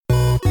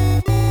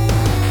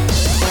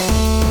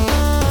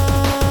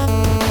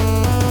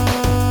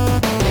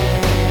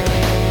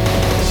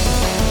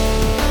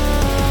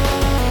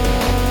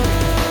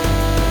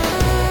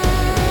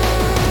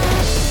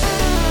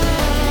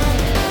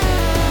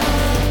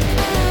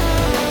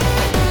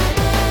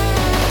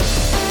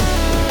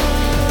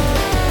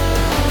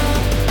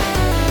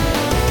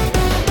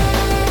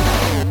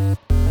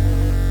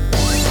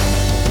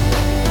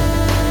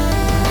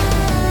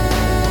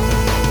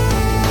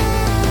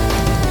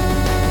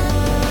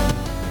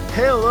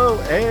Hello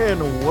and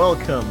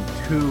welcome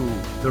to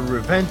the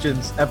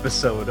Revengeance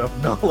episode of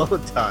No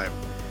Load Time.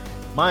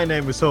 My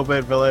name is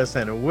Obed Velez,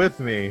 and with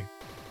me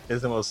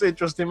is the most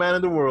interesting man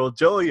in the world,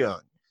 Joe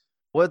Young.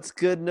 What's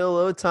good, No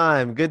Low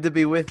Time? Good to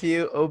be with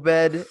you,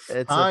 Obed. It's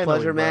a Finally,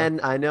 pleasure, bro. man.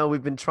 I know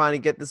we've been trying to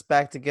get this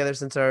back together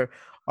since our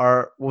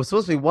was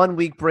supposed to be 1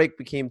 week break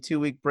became 2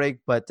 week break,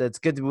 but it's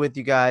good to be with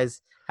you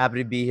guys. Happy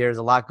to be here. There's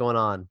a lot going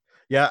on.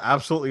 Yeah,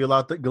 absolutely a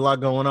lot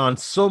going on.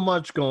 So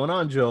much going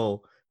on,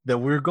 Joe, that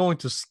we're going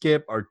to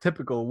skip our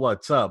typical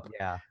what's up.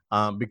 Yeah.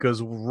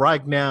 Because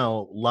right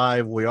now,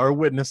 live, we are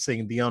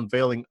witnessing the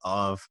unveiling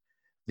of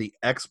the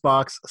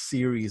Xbox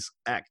Series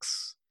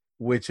X,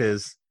 which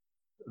is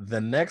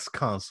the next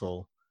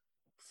console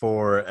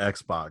for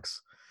Xbox.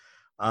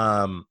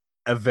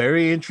 A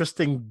very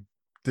interesting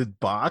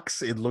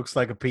box. It looks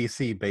like a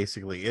PC.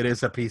 Basically, it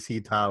is a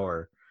PC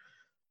tower.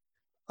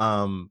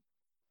 Um,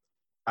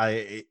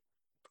 I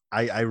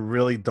I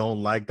really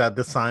don't like that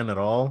design at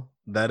all.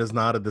 That is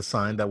not a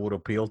design that would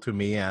appeal to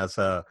me as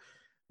a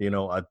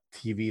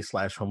TV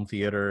slash home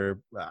theater.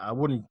 I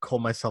wouldn't call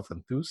myself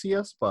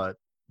enthusiast, but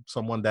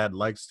someone that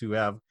likes to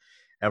have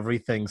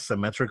everything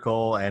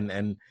symmetrical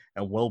and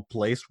well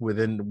placed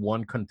within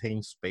one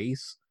contained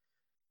space.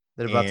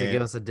 They're about to give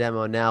And us a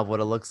demo now of what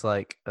it looks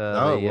like.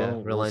 oh The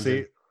well, Real we'll see.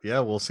 Engine. Yeah,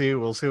 we'll see.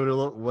 We'll see what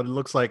it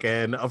looks like.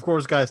 And of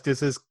course, guys,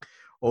 this is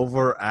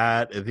over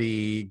at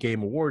the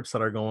Game Awards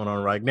that are going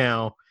on right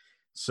now.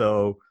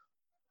 So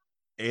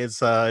it's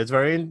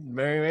very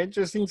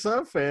interesting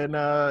stuff, and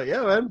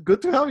yeah, man,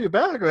 good to have you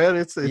back, man.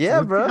 It's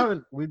Yeah, bro.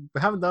 we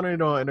haven't done it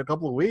in a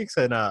couple of weeks,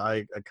 and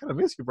I kind of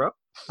miss you, bro.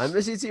 I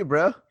miss you too,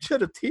 bro.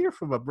 Shed a tear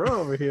from my bro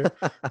over here.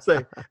 It's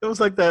like it was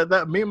like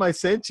that meme I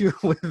sent you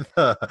Oh with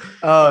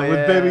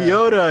Baby yeah.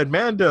 Yoda and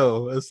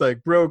Mando. It's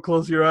like, bro,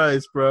 close your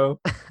eyes, bro.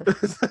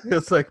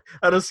 It's like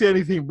I don't see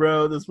anything,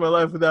 bro. That's my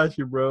life without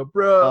you, bro.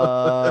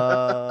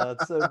 Oh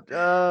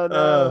uh,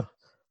 no.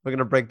 We're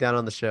gonna break down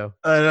on the show.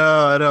 I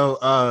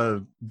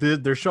know.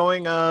 They're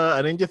showing a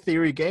Ninja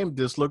Theory game.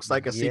 This looks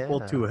like a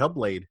sequel to Yeah.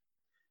 Hellblade.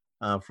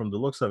 From the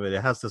looks of it,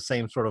 it has the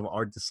same sort of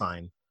art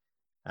design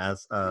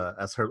as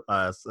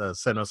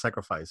Senua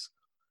Sacrifice.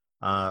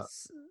 Uh,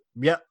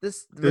 yeah, But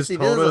this see,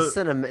 total. this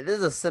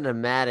is a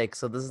cinematic,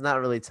 so this is not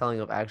really telling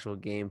of actual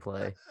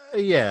gameplay.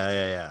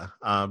 Yeah.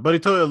 But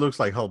it totally looks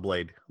like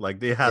Hellblade.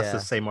 Like it has the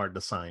Yeah, same art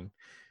design.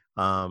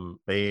 And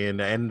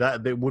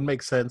that it would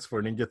make sense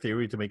for Ninja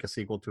Theory to make a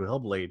sequel to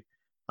Hellblade.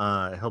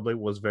 Hellblade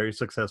was very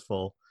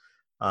successful.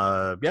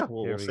 Yeah, here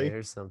we'll we go. see.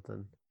 Here's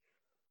something.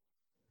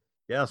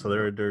 Yeah, so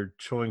Oh, they're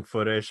showing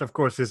footage. Of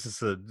course, this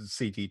is a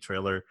CG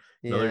trailer.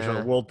 They're showing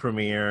yeah, world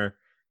premiere,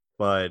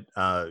 but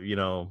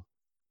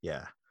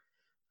yeah,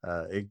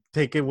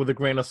 take it with a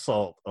grain of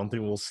salt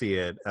until we'll see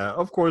it.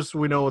 Of course,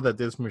 we know that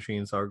these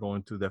machines are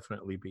going to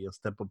definitely be a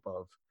step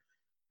above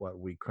what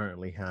we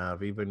currently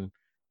have, even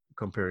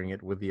comparing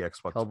it with the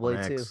Xbox One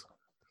Hellblade 2. X.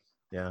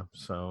 Yeah,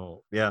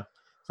 so yeah,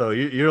 so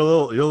you're a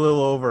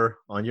little over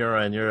on your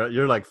end.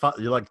 You're like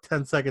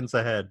 10 seconds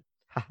ahead.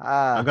 I'm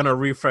Haha. gonna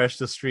refresh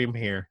the stream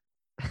here.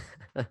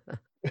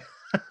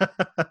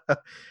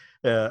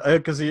 Yeah,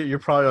 because you're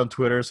probably on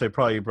Twitter, so it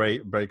probably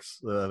breaks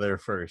there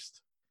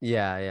first.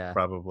 Yeah, yeah.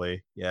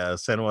 Probably, yeah.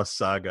 Senua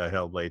Saga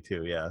Hellblade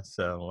 2, yeah.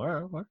 So, all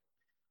right,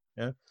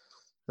 yeah.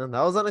 No,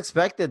 that was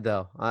unexpected,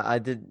 though. I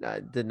did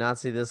not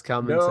see this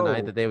coming tonight.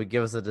 No, That they would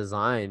give us a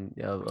design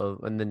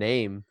of and the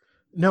name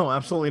no,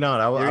 absolutely not.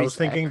 I was Series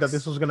thinking that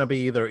this X. was gonna be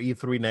either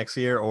E3 next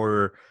year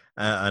or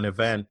an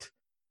event,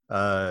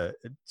 uh,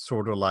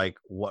 sort of like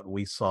what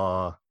we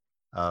saw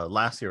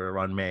last year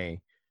around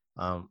May.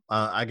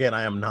 Again,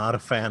 I am not a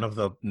fan of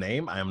the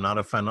name. I am not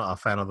a fan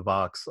of the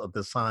box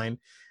design.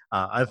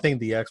 I think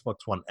the Xbox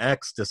One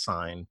X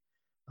design,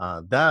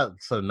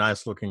 that's a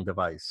nice looking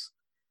device.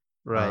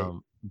 Right.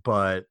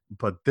 But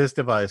this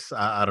device,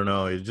 I don't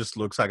know. It just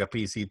looks like a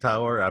PC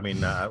tower. I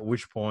mean, at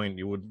which point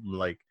you would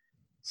like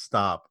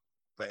stop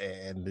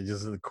and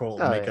just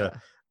Oh make a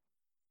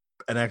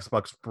yeah. an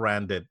Xbox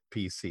branded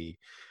PC.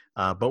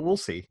 But we'll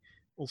see.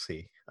 We'll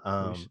see.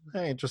 We should.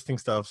 Interesting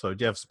stuff. So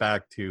Jeff's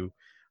back to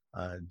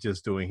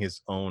just doing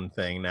his own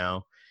thing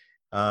now.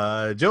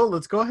 Joe,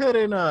 let's go ahead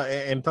and talk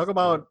Let's do it.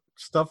 about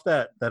stuff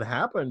that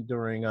happened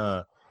during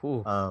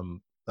Whew.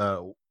 um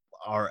uh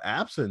our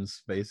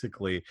absence,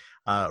 basically.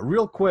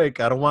 Real quick,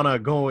 I don't want to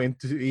go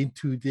into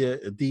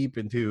the deep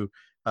into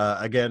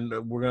again,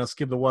 we're gonna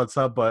skip the what's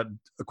up, but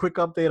a quick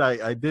update.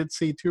 I did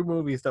see two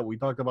movies that we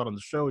talked about on the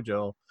show,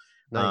 Joe.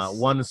 Nice.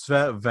 One is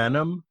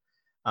Venom,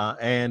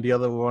 and the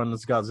other one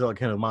is Godzilla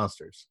King of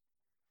Monsters.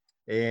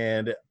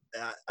 And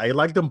I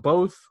like them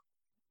both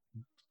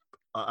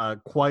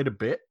quite a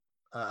bit,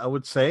 I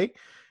would say.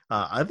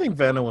 I think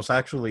Venom was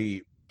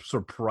actually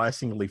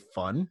surprisingly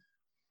fun.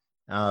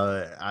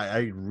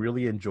 I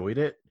really enjoyed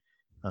it.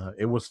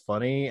 It was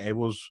funny. It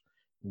was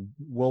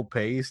well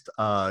paced.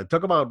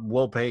 Talk about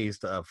well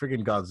paced.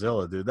 Freaking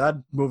Godzilla, dude. That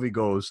movie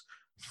goes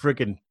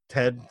freaking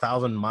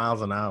 10,000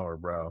 miles an hour,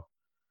 bro.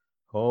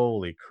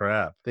 Holy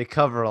crap. They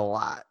cover a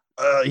lot.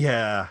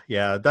 Yeah.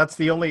 That's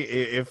the only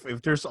if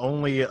there's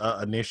only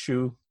an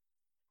issue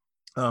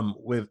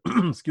with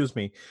excuse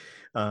me,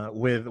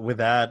 with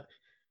that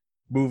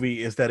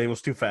movie is that it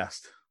was too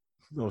fast.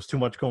 There was too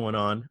much going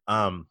on.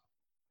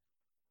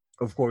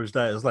 Of course,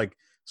 that is like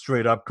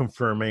straight up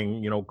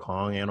confirming,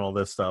 Kong and all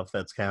this stuff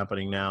that's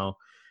happening now,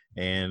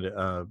 and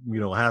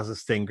has a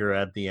stinger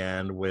at the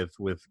end with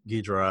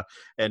Ghidorah,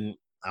 and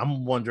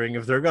I'm wondering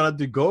if they're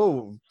gonna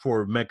go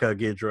for Mecha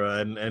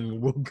Ghidorah,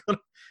 and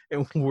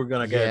we're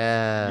gonna get you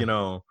Yeah.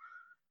 know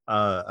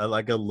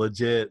like a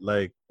legit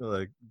like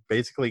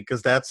basically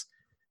because that's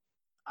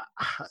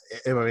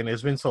I mean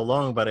it's been so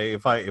long, but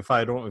if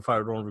I don't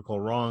recall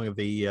wrong,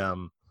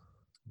 the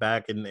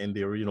back in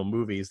the original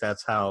movies,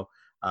 that's how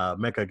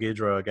Mecha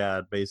Ghidorah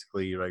got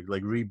basically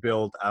like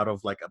rebuilt out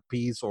of like a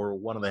piece or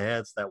one of the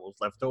heads that was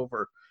left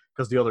over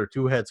because the other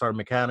two heads are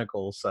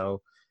mechanical.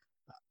 So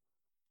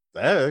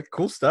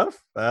cool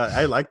stuff.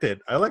 I liked it.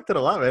 I liked it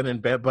a lot, man.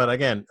 But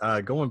again,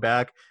 going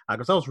back,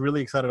 because I was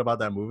really excited about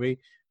that movie.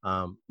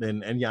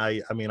 And yeah,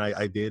 I mean,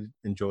 I did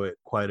enjoy it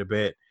quite a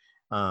bit.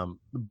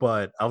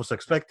 But I was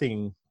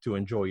expecting to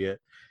enjoy it.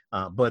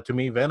 But to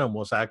me, Venom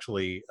was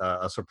actually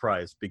a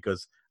surprise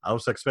because I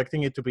was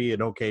expecting it to be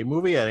an okay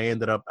movie, and I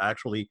ended up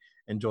actually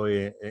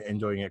enjoying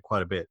it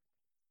quite a bit.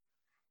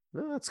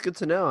 No, that's good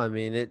to know. I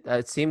mean,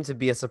 it seemed to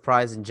be a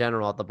surprise in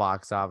general at the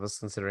box office,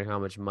 considering how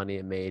much money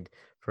it made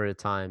for a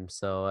time.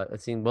 So I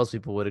think most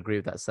people would agree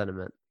with that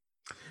sentiment.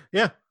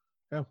 Yeah,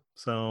 yeah.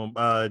 So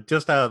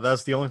just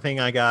that's the only thing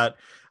I got.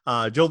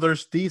 Joe,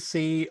 there's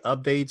DC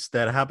updates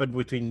that happened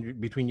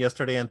between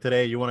yesterday and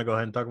today. You want to go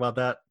ahead and talk about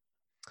that?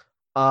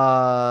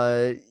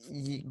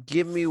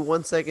 Give me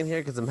 1 second here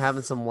because I'm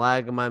having some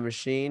lag on my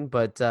machine.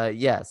 But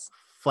yes,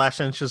 Flash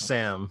and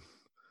Shazam.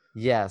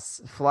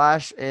 yes,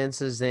 Flash and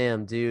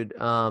Shazam, dude.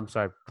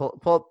 Sorry,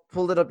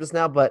 pulled it up just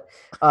now, but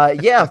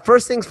yeah.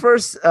 First things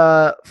first.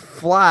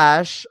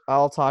 Flash.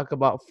 I'll talk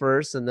about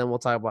first, and then we'll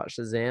talk about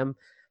Shazam.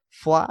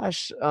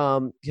 Flash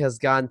has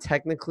gotten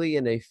technically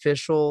an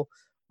official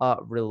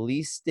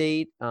release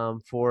date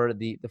for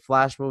the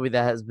Flash movie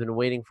that has been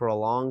waiting for a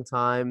long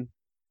time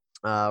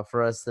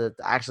for us to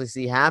actually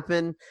see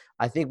happen.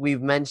 I think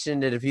we've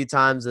mentioned it a few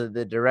times that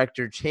the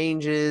director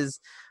changes.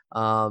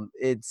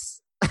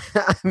 It's,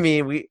 I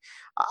mean,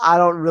 I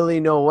don't really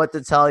know what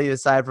to tell you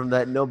aside from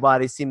that.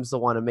 Nobody seems to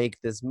want to make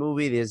this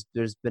movie.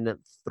 There's been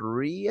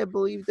three, I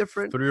believe,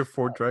 different Three or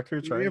four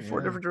directors, three or right? four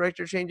Yeah. different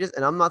director changes,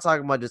 and I'm not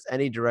talking about just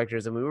any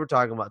directors. I mean, we were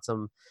talking about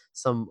some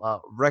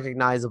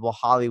recognizable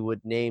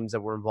Hollywood names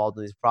that were involved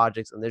in these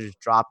projects, and they're just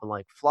dropping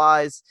like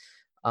flies.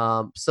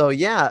 So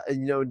yeah,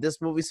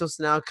 this movie's supposed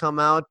to now come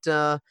out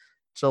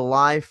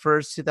July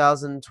 1st,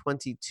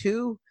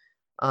 2022.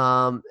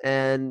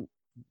 And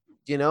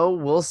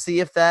we'll see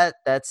if that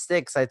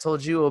sticks. I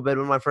told you a bit.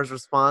 One of my first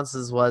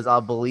responses was,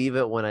 "I'll believe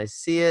it when I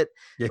see it,"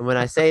 Yeah. and when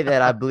I say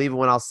that, I believe it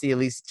when I'll see at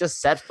least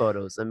just set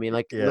photos. I mean,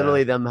 like Yeah.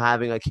 literally them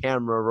having a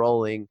camera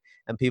rolling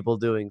and people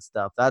doing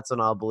stuff. That's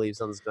when I'll believe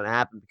something's going to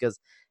happen. Because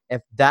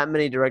if that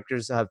many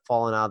directors have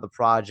fallen out of the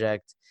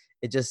project,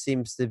 it just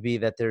seems to be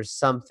that there's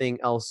something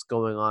else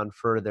going on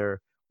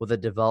further with the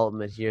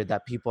development here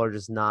that people are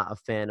just not a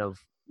fan of.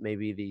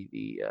 Maybe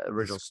the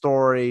original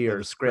story Yeah, or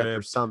the script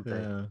or script.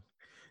 something. Yeah.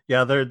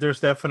 Yeah,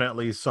 there's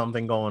definitely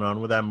something going on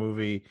with that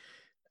movie.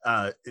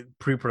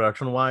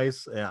 Pre-production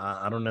wise,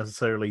 I don't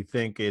necessarily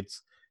think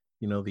it's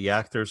the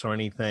actors or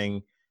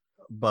anything,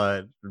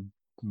 but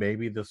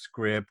maybe the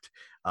script,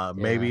 Yeah.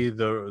 maybe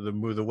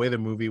the way the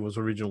movie was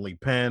originally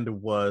penned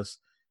was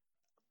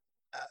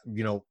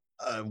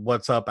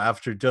what's up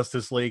after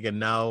Justice League, and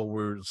now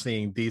we're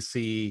seeing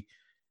DC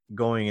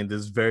going in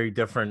this very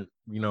different,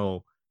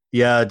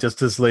 yeah,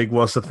 Justice League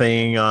was a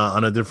thing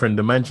on a different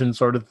dimension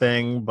sort of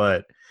thing,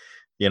 but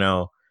you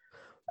know,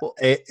 Well,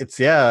 it's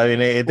yeah. I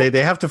mean, well,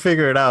 they have to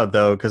figure it out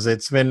though, because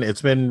it's been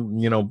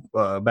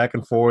back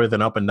and forth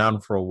and up and down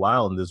for a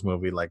while in this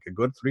movie, like a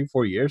good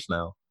 3-4 years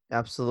now.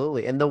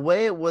 absolutely. And the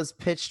way it was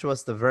pitched to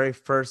us the very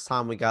first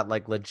time we got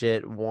like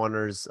legit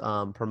Warner's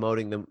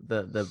promoting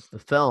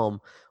the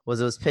film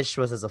was it was pitched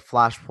to us as a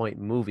Flashpoint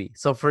movie.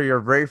 So for your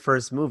very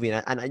first movie,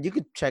 and you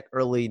could check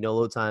early No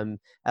Load Time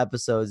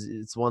episodes.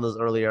 It's one of those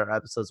earlier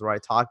episodes where I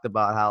talked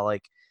about how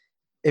like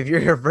if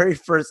your very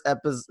first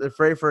episode,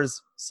 very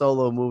first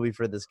solo movie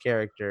for this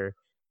character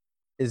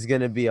is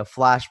gonna be a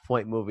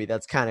Flashpoint movie,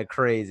 that's kind of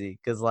crazy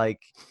because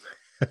like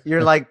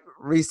you're like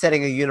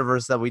resetting a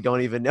universe that we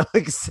don't even know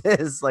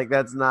exists. Like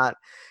that's not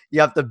you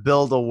have to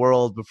build a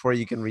world before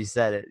you can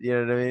reset it. You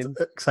know what I mean?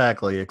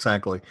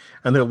 Exactly.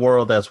 And the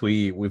world as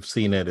we've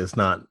seen it is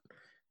not,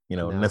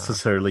 No.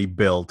 necessarily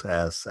built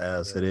as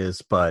it Yeah.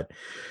 is, but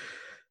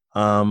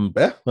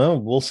yeah, well,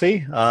 we'll see.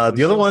 We The other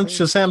shall one,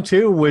 see. Shazam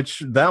 2,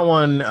 which that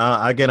one,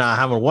 again, I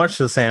haven't watched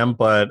Shazam,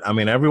 but I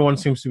mean, everyone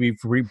seems to be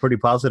pretty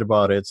positive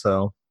about it.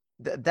 So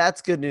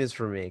That's good news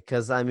for me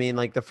because I mean,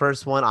 like the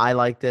first one, I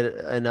liked it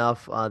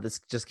enough. This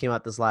just came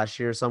out this last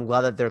year, so I'm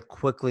glad that they're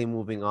quickly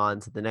moving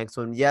on to the next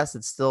one. Yes,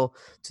 it's still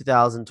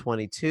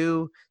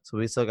 2022, so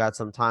we still got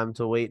some time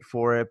to wait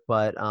for it.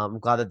 But I'm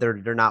glad that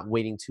they're not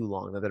waiting too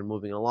long; that they're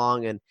moving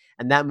along. And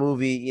that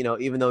movie,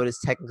 even though it is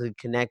technically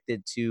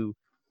connected to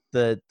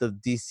the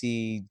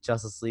DC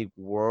Justice League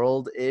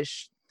world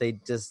ish. They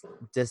just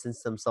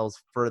distance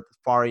themselves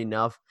far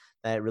enough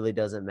that it really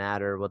doesn't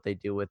matter what they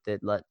do with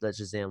it. Let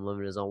Shazam live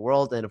in his own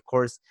world. And of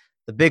course,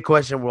 the big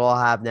question we'll all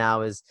have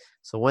now is,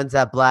 so when's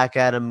that Black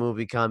Adam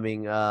movie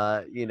coming?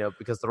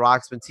 Because The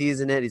Rock's been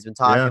teasing it, he's been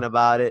talking Yeah.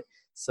 about it.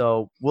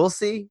 So we'll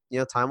see.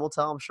 Time will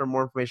tell. I'm sure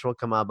more information will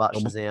come out about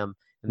Shazam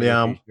in the near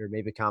Yeah. future,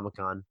 maybe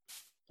Comic-Con.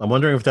 I'm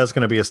wondering if that's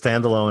going to be a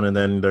standalone, and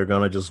then they're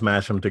going to just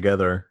mash them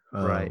together.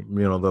 Right.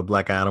 The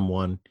Black Adam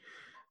one.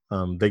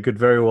 They could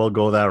very well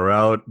go that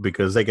route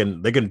because they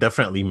can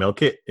definitely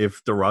milk it.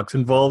 If The Rock's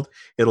involved,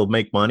 it'll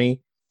make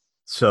money,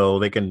 so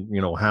they can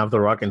have The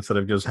Rock instead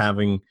of just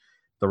having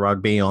The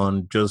Rock be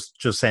on just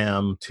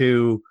Shazam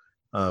 2.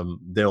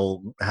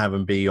 They'll have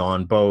him be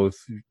on both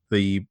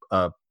the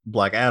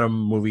Black Adam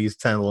movies,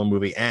 standalone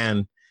movie,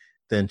 and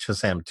then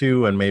Shazam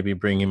 2, and maybe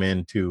bring him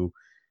into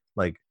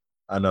like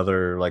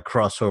another like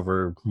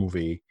crossover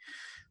movie.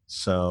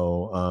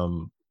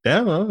 So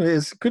yeah, well,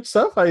 it's good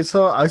stuff. I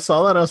saw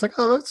that. I was like,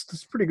 oh,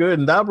 that's pretty good,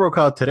 and that broke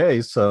out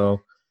today. So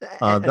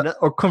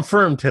or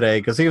confirmed today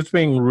because he was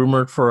being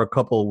rumored for a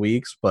couple of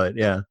weeks. But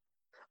yeah,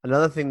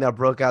 another thing that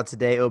broke out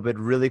today, Obed,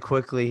 really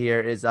quickly here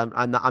is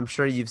I'm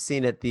sure you've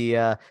seen it.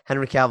 The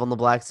Henry Cavill in the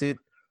black suit.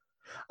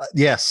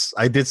 Yes,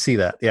 I did see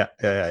that. Yeah.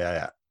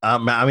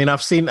 I mean,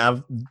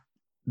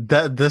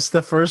 this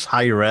the first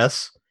high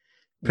res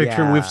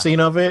picture we've seen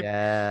of it.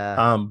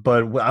 Yeah.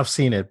 But I've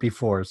seen it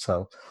before,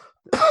 so.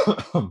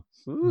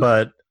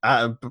 But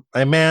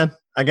man,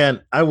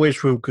 again, I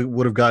wish we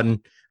would have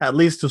gotten at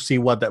least to see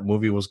what that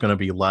movie was going to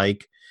be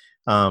like.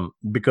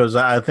 Because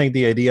I think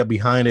the idea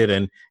behind it,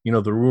 and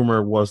the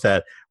rumor was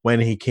that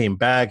when he came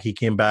back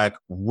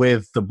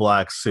with the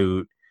black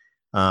suit,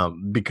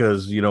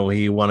 because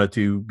he wanted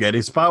to get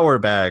his power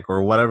back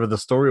or whatever the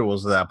story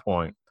was at that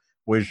point,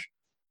 which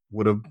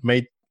would have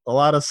made a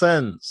lot of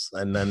sense.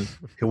 And then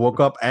he woke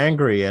up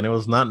angry, and it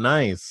was not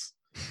nice.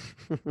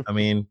 I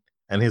mean,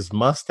 and his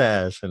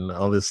mustache and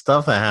all this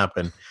stuff that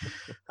happened.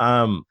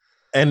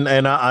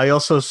 And I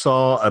also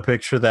saw a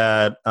picture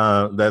that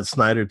that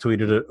Snyder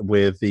tweeted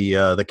with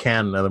the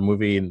can of the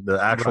movie, the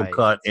actual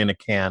cut in a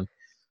can.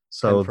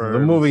 So Confirmed. The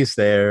movie's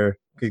there.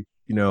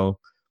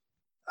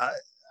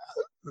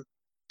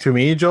 To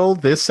me, Joel,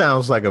 this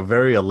sounds like a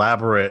very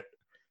elaborate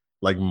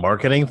like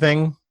marketing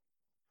thing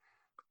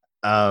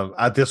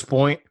at this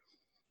point,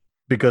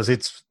 because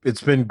it's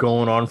been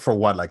going on for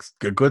what, like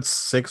a good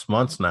 6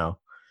 months now.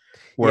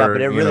 Yeah,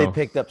 but it really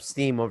picked up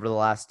steam over the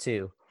last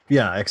 2.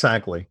 Yeah,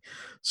 exactly.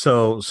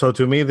 So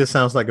to me, this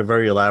sounds like a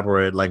very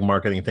elaborate like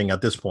marketing thing at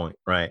this point,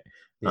 right?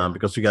 Yeah.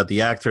 Because you got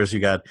the actors, you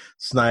got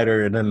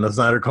Snyder, and then the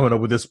Snyder coming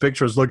up with this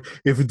picture. It's like,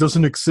 if it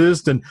doesn't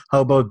exist, then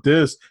how about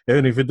this?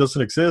 And if it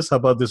doesn't exist, how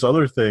about this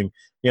other thing?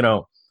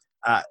 It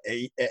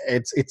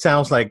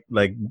sounds like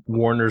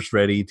Warner's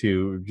ready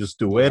to just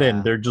do it,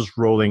 and they're just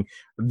rolling.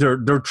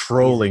 They're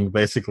trolling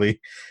basically,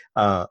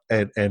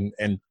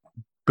 and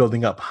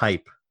building up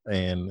hype.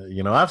 And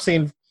I've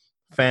seen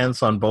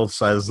fans on both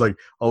sides like,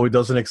 oh, it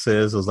doesn't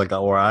exist. I was like,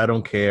 or I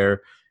don't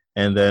care.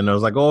 And then I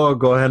was like, oh,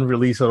 go ahead and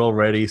release it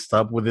already.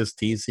 Stop with this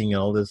teasing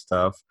and all this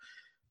stuff.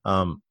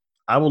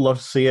 I would love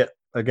to see it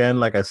again,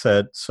 like I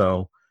said.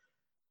 So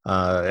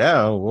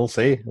yeah, we'll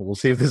see. We'll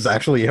see if this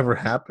actually ever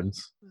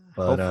happens.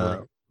 But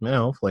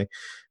hopefully.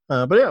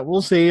 But yeah,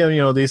 we'll see.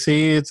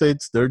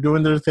 DC, they're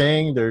doing their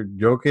thing.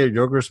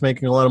 Joker's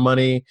making a lot of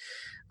money.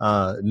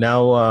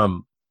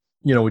 Now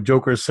with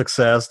Joker's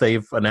success,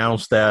 they've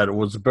announced that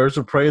Birds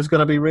of Prey is going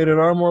to be rated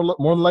R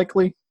more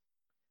likely.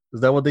 Is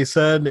that what they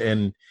said?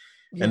 And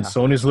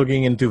Sony's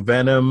looking into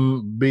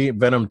Venom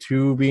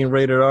 2 being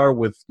rated R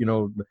with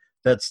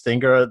that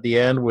stinger at the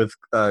end with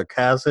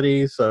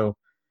Cassidy. So,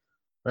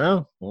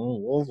 well,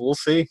 we'll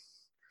see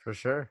for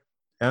sure.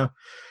 Yeah.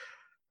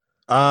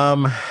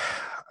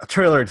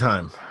 Trailer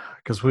time,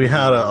 because we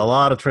had a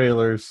lot of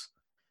trailers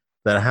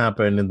that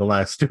happened in the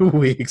last 2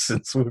 weeks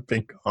since we've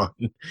been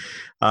gone.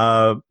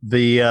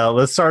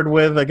 Let's start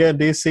with, again,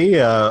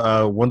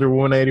 DC, Wonder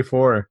Woman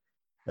 84.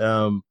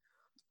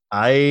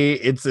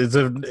 It's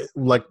a,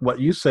 like what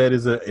you said,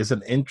 is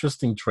an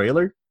interesting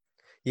trailer.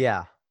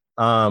 Yeah.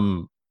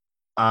 I'm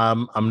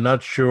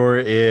not sure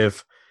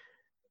if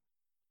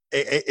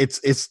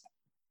it's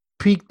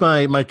piqued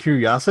my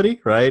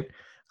curiosity, right?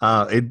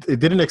 It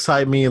didn't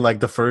excite me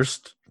like the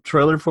first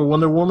trailer for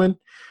Wonder Woman,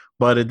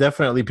 but it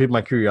definitely piqued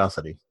my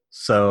curiosity.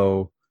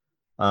 So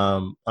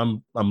I'm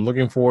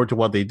looking forward to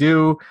what they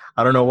do.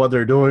 I don't know what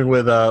they're doing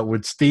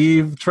with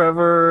Steve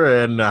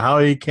Trevor and how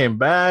he came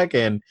back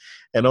and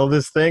all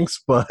these things,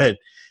 but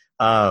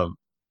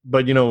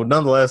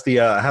nonetheless, the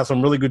has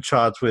some really good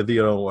shots with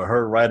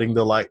her riding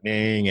the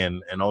lightning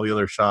and all the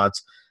other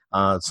shots.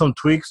 Some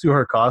tweaks to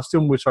her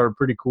costume, which are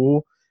pretty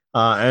cool.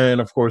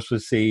 And of course, we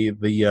see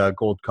the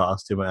gold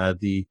costume at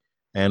the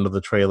end of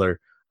the trailer.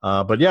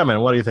 But yeah,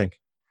 man, what do you think?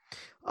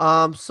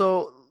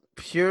 So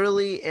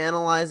purely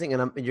analyzing,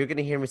 and you're going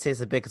to hear me say this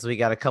a bit because we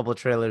got a couple of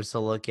trailers to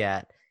look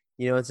at.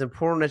 It's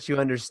important that you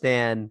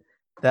understand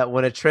that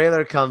when a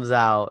trailer comes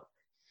out,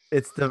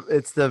 it's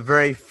the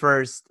very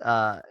first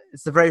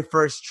it's the very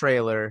first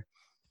trailer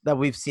that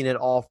we've seen at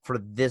all for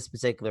this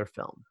particular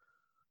film.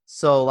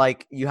 So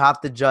like you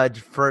have to judge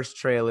first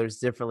trailers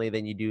differently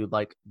than you do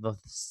like the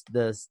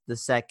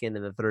second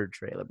and the third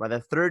trailer. By the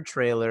third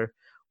trailer,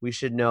 we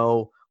should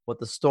know what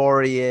the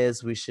story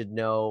is. We should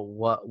know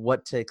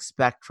what to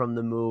expect from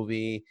the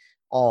movie,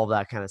 all of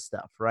that kind of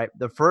stuff, right?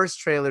 The first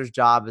trailer's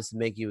job is to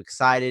make you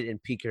excited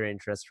and pique your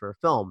interest for a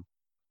film.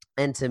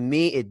 And to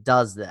me, it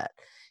does that.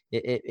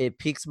 It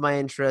piques my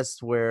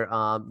interest where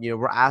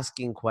we're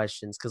asking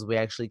questions because we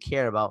actually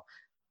care about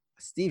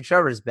Steve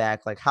Trevor's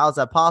back. Like, how's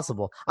that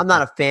possible? I'm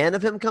not a fan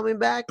of him coming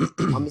back.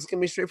 I'm just gonna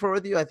be straightforward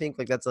with you. I think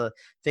like that's a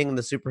thing in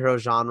the superhero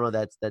genre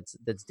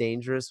that's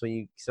dangerous when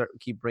you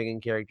keep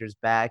bringing characters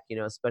back.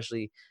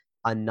 Especially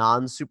a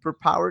non-super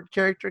powered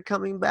character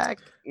coming back.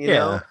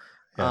 Yeah.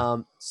 Yeah.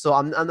 So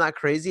I'm not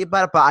crazy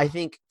about it, but I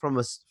think from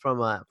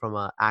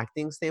a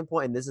acting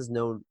standpoint, and this is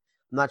no.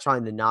 I'm not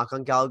trying to knock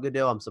on Gal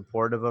Gadot. I'm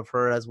supportive of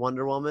her as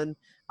Wonder Woman.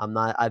 I'm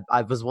not.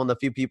 I was one of the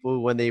few people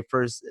who, when they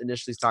first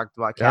initially talked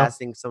about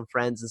casting, some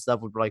friends and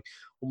stuff would be like,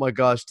 "Oh my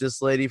gosh,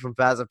 this lady from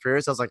Fast and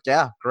Furious." I was like,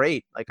 "Yeah,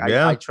 great." Like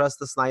I trust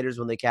the Snyders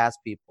when they cast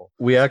people.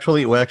 We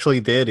actually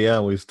did.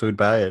 Yeah, we stood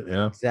by it.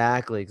 Yeah,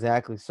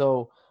 exactly.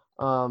 So,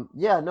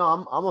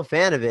 no, I'm a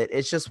fan of it.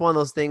 It's just one of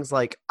those things.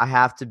 Like I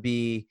have to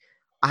be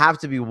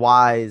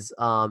wise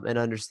and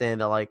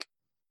understand that like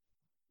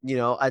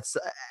it's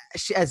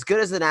she, as good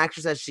as an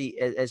actress as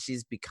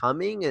she's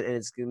becoming, and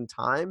it's in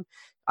time.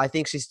 I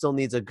think she still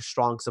needs a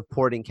strong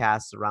supporting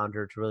cast around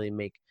her to really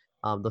make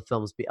the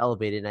films be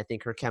elevated. And I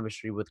think her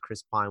chemistry with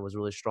Chris Pine was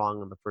really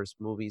strong in the first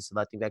movie, so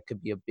I think that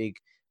could be a big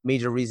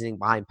major reasoning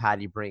behind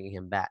Patty bringing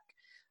him back.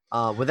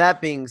 With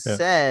that being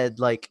said,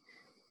 like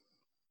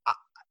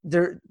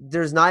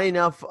there's not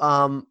enough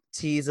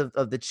tease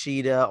of the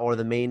cheetah or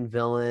the main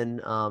villain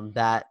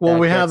that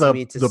we gets have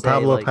the say,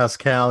 Pablo like,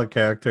 Pascal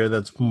character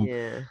that's kind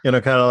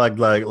of like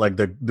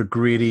the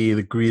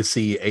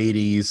greasy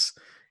 80s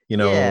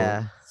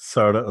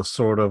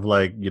sort of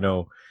like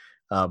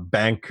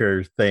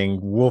banker thing,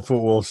 Wolf of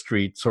Wall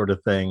Street sort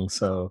of thing.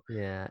 So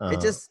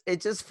it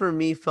just for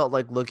me felt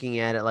like looking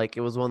at it like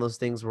it was one of those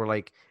things where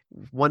like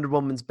Wonder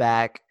Woman's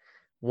back,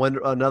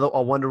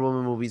 a Wonder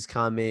Woman movie's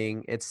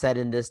coming. It's set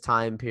in this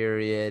time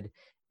period,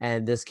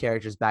 and this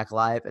character's back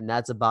alive, and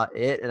that's about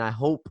it. And I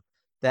hope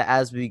that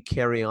as we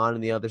carry on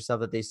in the other stuff,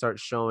 that they start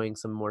showing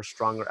some more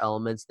stronger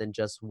elements than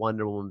just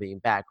Wonder Woman being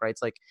back. Right?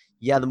 It's like,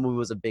 yeah, the movie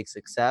was a big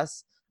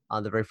success,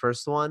 the very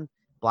first one.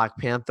 Black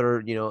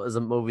Panther, is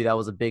a movie that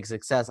was a big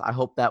success. I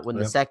hope that when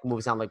the second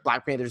movie sounds like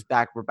Black Panther's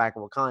back, we're back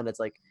in Wakanda, it's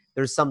like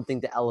there's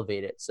something to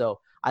elevate it. So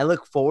I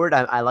look forward.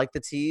 I like the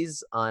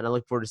tease, and I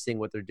look forward to seeing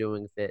what they're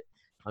doing with it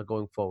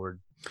going forward.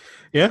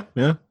 Yeah.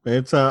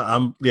 It's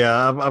I'm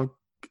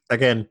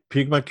again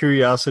piqued my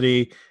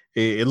curiosity.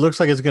 It looks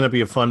like it's gonna be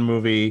a fun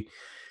movie.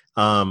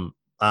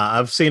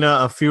 I've seen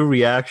a few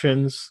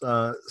reactions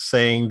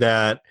saying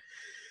that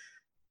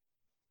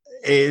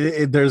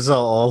there's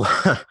all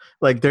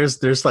like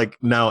there's like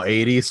now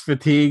 80s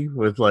fatigue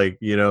with like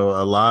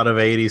a lot of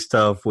 80s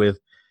stuff with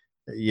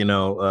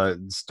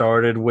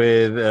started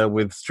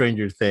with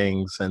Stranger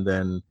Things, and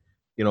then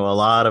a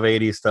lot of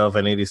 80s stuff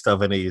and 80s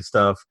stuff and 80s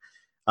stuff.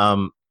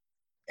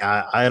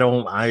 I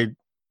don't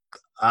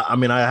I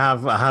mean I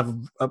have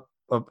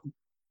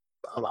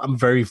I'm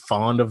very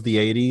fond of the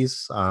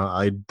 80s.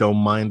 I don't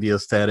mind the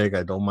aesthetic,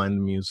 I don't mind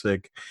the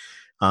music,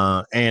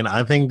 and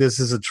I think this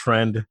is a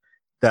trend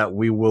that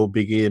we will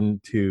begin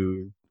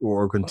to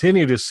or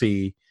continue to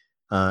see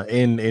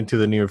into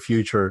the near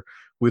future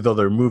with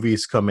other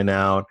movies coming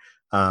out,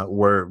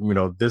 where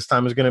this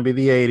time is going to be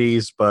the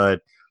 80s,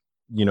 but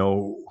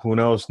who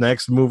knows,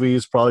 next movie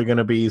is probably going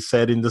to be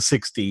set in the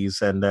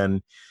 60s, and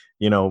then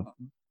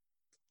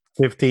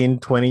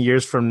 15-20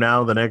 years from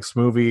now the next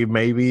movie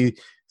may be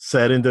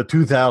set in the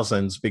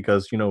 2000s,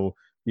 because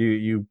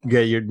you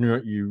get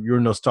your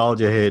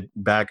nostalgia hit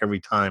back every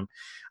time.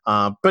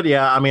 But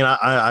yeah, I mean,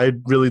 I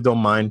really don't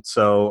mind.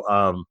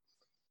 So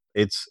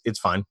it's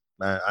fine.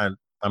 I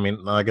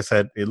mean, like I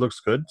said, it looks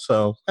good.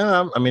 So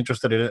I'm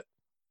interested in it.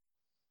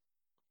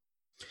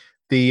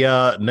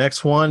 The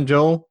next one,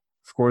 Joel,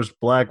 of course,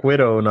 Black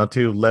Widow, not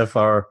to left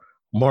our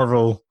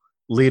Marvel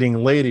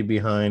leading lady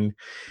behind.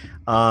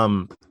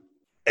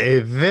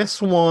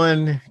 This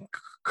one,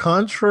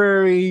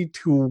 contrary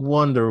to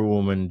Wonder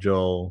Woman,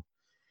 Joel,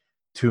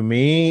 to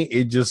me,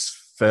 it just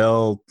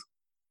felt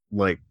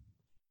like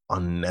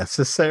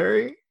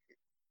unnecessary.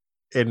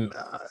 And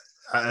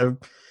are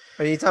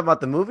you talking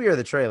about the movie or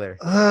the trailer?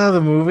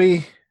 The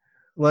movie,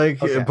 like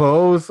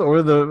both, or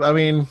I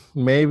mean,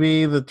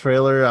 maybe the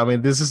trailer. I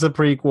mean, this is a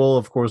prequel,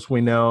 of course.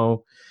 We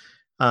know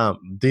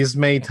this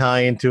may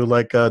tie into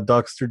like a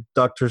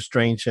Doctor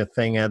Strange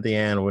thing at the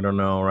end. We don't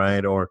know,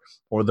 right? Or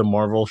the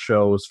Marvel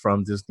shows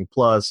from Disney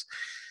Plus.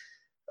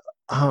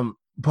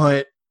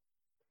 But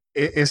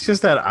it's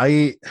just that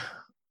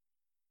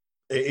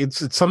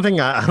it's something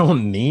I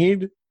don't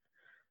need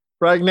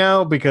right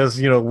now, because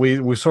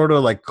we sort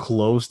of like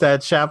closed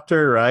that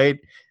chapter, right?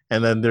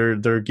 And then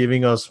they're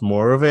giving us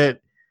more of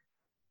it.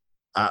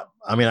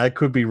 I mean, I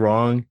could be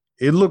wrong.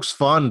 it looks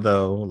fun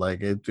though.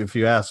 Like if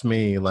you ask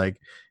me, like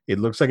it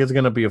looks like it's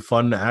gonna be a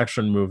fun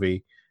action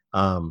movie.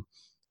 Um,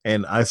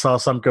 and I saw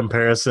some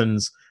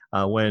comparisons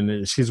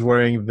when she's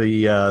wearing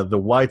the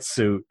white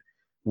suit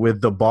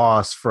with the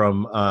boss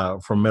from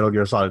Metal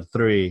Gear Solid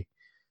 3.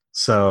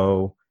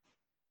 So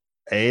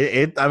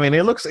I mean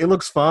it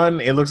looks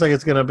fun. It looks like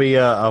it's gonna be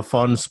a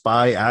fun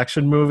spy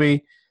action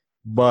movie,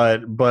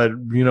 but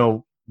you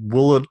know,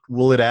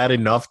 will it add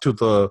enough to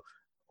the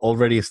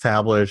already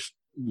established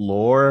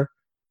lore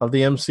of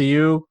the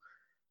MCU?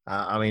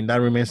 I mean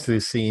that remains to be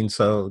seen.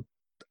 So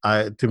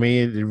to me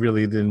it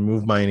really didn't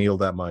move my needle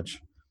that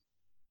much.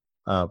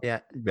 Yeah.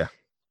 Yeah,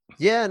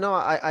 Yeah, no,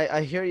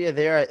 I hear you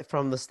there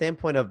from the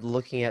standpoint of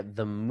looking at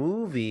the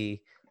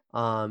movie.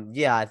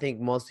 Yeah, I think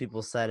most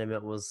people's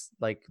sentiment was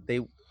like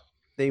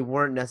they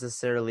weren't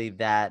necessarily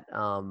that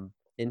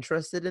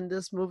interested in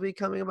this movie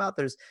coming about.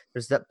 There's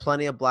that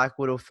plenty of Black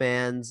Widow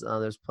fans.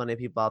 There's plenty of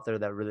people out there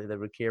that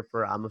would care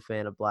for. I'm a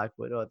fan of Black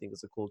Widow. I think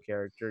it's a cool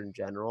character in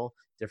general,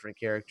 different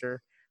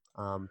character.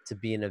 To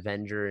be an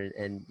Avenger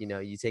and you know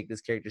you take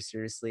this character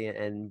seriously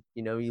and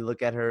you know you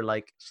look at her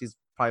like she's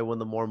probably one of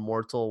the more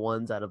mortal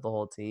ones out of the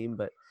whole team,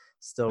 but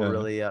still yeah,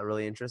 really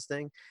really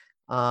interesting.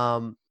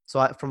 From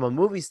a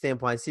movie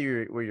standpoint, I see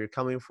where you're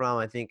coming from.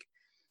 I think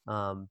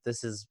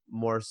this is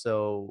more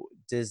so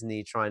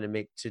Disney trying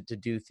to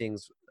do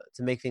things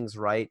to make things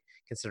right,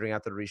 considering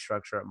after the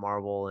restructure at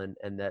Marvel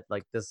and that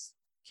like this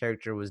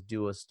character was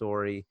due a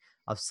story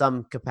of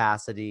some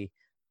capacity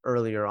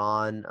earlier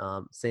on.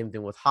 Same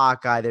thing with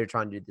Hawkeye; they're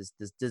trying to do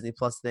this Disney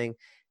Plus thing,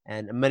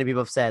 and many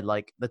people have said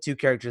like the two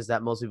characters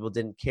that most people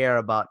didn't care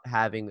about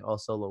having a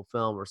solo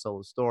film or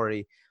solo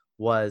story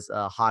was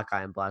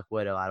Hawkeye and Black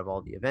Widow out of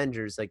all the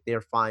Avengers. Like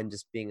they're fine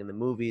just being in the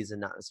movies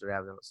and not necessarily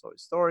having a solo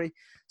story.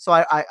 So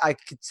I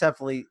could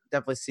definitely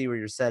see where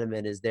your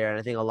sentiment is there, and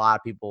I think a lot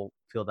of people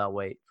feel that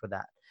way for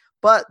that.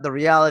 But the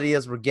reality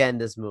is, we're getting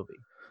this movie,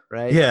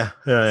 right? yeah.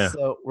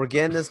 So we're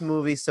getting this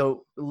movie.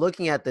 So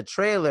looking at the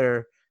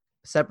trailer,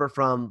 separate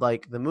from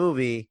like the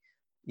movie,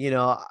 you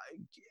know,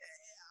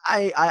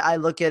 I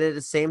look at it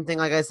the same thing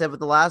like I said with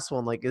the last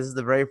one. Like this is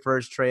the very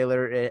first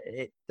trailer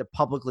the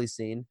publicly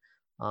seen,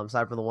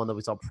 aside from the one that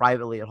we saw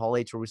privately at Hall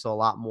H, where we saw a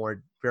lot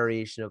more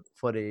variation of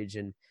footage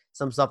and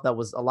some stuff that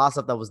was a lot of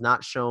stuff that was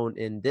not shown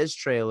in this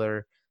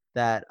trailer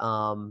that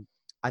I'm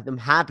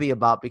happy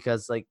about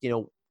because like you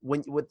know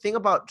when thing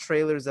about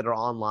trailers that are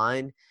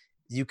online,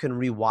 you can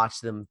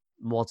rewatch them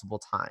multiple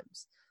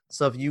times.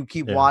 So if you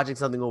keep Yeah. watching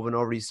something over and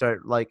over, you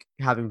start like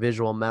having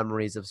visual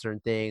memories of certain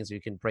things, or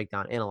you can break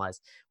down,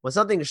 analyze. When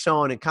something is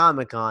shown at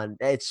Comic-Con,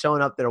 it's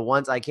shown up there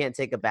once. I can't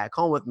take it back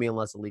home with me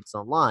unless it leaks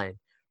online,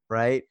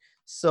 right?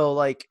 So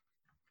like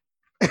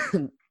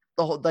the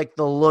whole like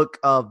the look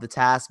of the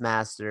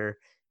Taskmaster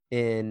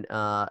in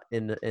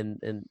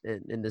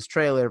this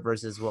trailer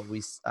versus what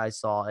I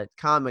saw at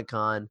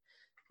Comic-Con,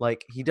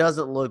 like he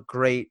doesn't look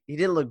great. He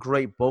didn't look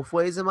great both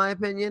ways in my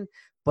opinion,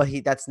 but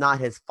that's not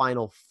his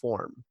final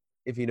form,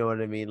 if you know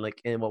what I mean,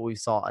 like in what we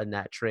saw in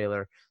that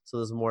trailer. So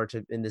there's more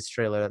to in this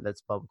trailer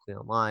that's publicly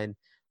online.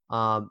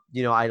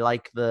 You know, I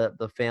like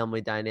the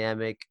family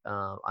dynamic.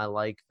 I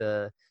like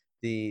the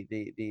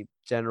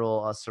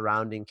general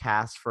surrounding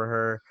cast for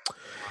her.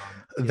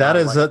 You know, That I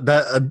is like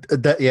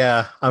that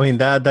yeah. I mean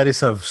that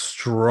is a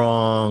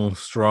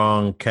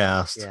strong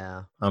cast.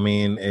 yeah, I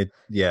mean it.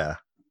 Yeah,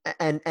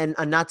 and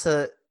not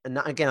to. And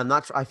not, again, I'm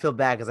not. I feel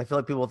bad because I feel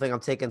like people think I'm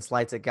taking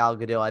slights at Gal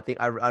Gadot. I think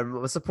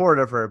I'm a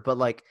supporter of her, but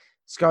like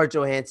Scarlett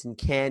Johansson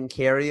can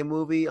carry a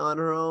movie on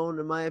her own,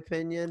 in my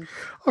opinion.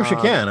 oh she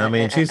can. I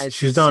mean And she's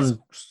she's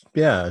done.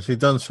 Yeah, she's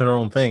done her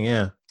own thing.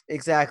 Yeah,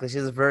 exactly.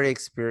 She's a very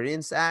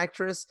experienced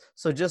actress.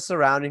 So just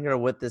surrounding her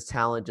with this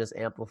talent just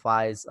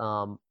amplifies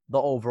the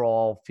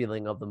overall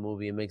feeling of the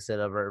movie and makes it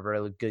a very,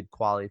 very good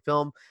quality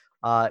film.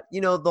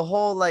 You know, the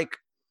whole like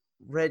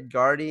Red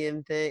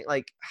Guardian thing,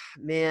 like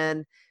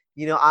man,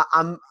 you know,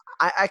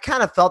 I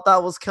kind of felt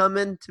that was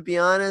coming, to be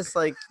honest,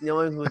 like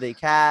knowing who they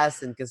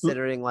cast and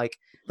considering like,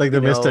 like you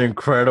the Mister know,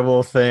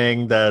 Incredible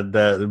thing, that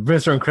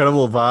Mister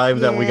Incredible vibe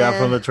that we got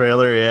from yeah, the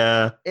trailer.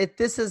 Yeah,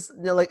 this is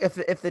you know, like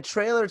if the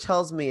trailer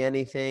tells me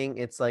anything,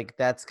 it's like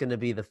that's gonna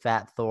be the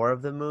Fat Thor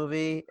of the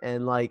movie,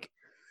 and like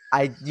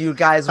you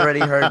guys already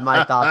heard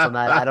my thoughts on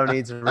that. I don't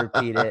need to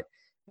repeat it.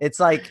 It's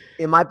like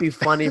it might be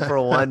funny for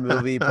one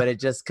movie, but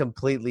it just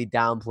completely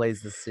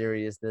downplays the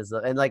seriousness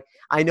and like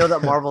I know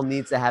that Marvel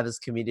needs to have his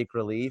comedic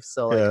relief,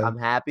 so like yeah. I'm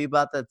happy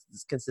about that.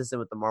 It's consistent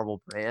with the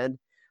Marvel brand,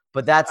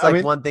 but that's I like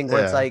mean, one thing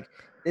where it's yeah. like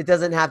it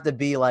doesn't have to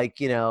be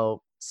like you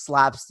know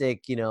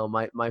slapstick, you know,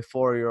 my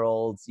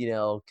 4-year-olds, you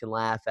know, can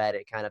laugh at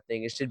it kind of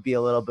thing. It should be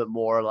a little bit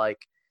more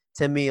like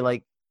to me,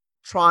 like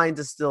trying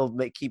to still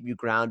keep you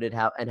grounded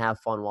and have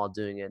fun while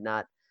doing it,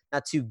 not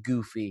too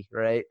goofy,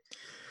 right?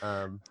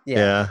 Yeah.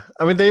 Yeah,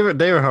 I mean David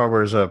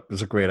Harbour is a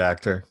great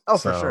actor, Oh,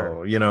 for sure,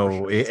 so you for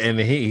know, sure. and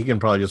he can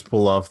probably just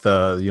pull off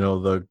the you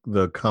know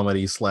the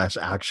comedy slash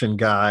action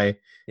guy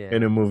Yeah.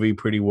 in a movie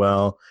pretty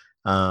well.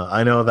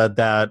 I know that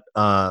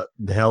the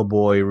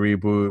Hellboy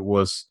reboot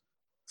was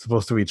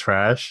supposed to be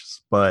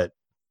trash, but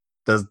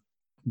does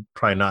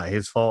probably not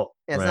his fault,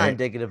 Yeah, it's not right?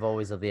 indicative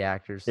always of the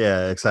actors.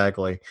 Yeah,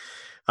 exactly.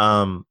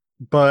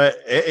 But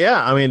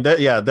yeah, I mean,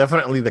 yeah,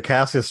 definitely the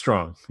cast is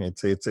strong.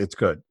 It's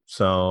good.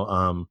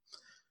 So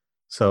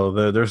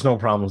there's no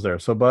problems there.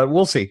 So, but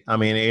we'll see. I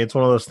mean, it's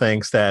one of those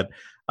things that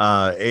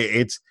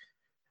it's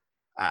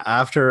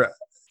after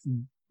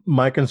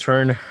my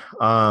concern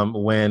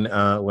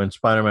when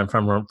Spider-Man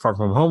Far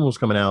From Home was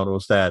coming out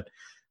was that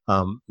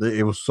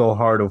it was so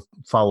hard to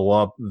follow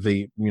up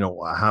the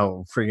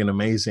how freaking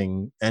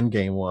amazing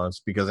Endgame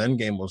was, because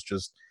Endgame was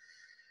just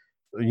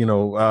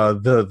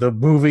the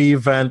movie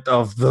event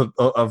of the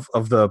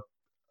of the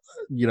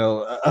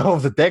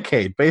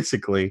decade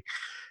basically.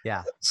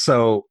 Yeah.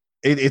 So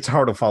it's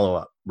hard to follow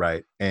up,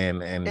 right?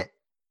 And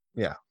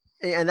yeah.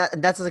 And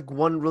that's like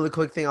one really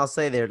quick thing I'll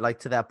say there, like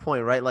to that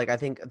point, right? Like I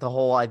think the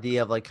whole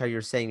idea of like how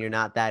you're saying you're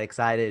not that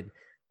excited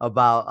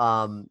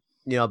about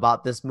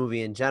about this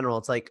movie in general.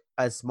 It's like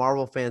as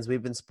Marvel fans,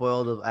 we've been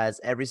spoiled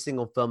as every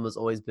single film has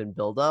always been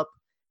build up.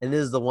 And this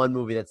is the one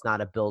movie that's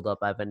not a build up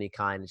of any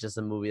kind. It's just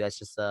a movie that's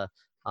just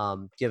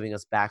giving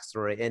us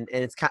backstory. And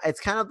it's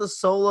kind of the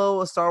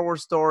solo Star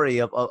Wars story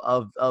of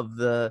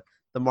the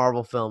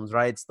Marvel films,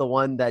 right? It's the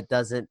one that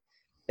doesn't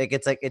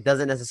it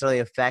doesn't necessarily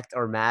affect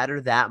or matter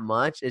that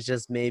much. It's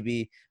just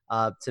maybe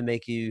to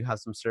make you have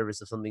some service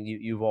of something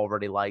you've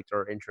already liked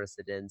or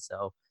interested in.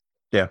 So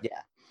Yeah.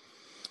 yeah.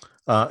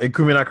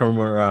 Ikumi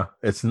Nakamura,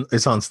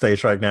 it's on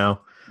stage right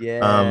now.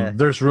 Yeah.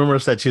 There's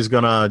rumors that she's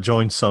gonna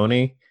join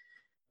Sony,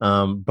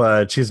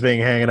 but she's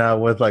been hanging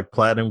out with like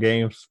Platinum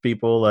Games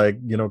people,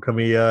 like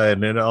Kamiya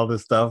and then all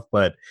this stuff.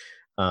 But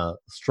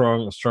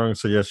strong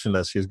suggestion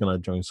that she's gonna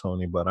join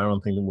Sony, but I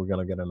don't think we're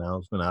gonna get an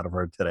announcement out of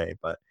her today.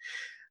 But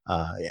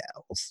yeah,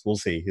 we'll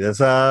see.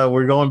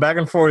 We're going back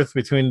and forth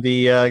between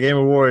the Game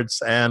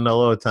Awards and a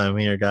load time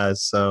here,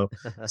 guys. So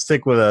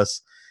stick with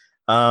us.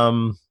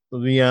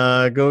 We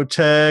go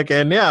check,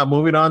 and yeah,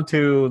 moving on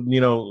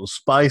to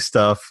spy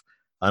stuff.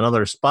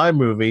 Another spy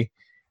movie,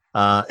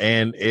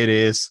 and it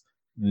is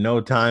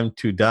No Time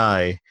to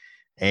Die,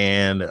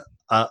 and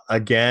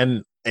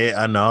again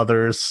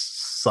another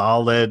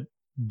solid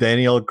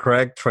Daniel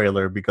Craig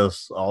trailer,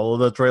 because all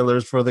of the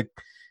trailers for the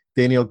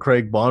Daniel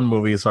Craig Bond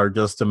movies are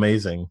just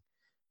amazing,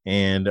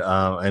 and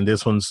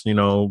this one's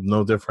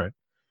no different.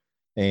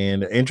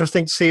 And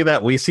interesting to see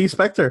that we see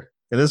Spectre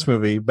in this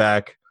movie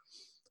back.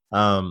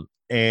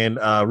 And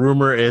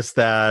rumor is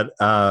that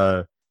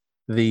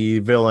the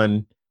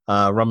villain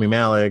Rami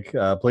Malek,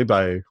 played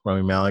by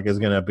Rami Malek, is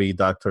gonna be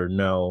Doctor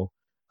No.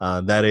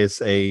 That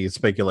is a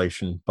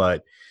speculation,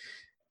 but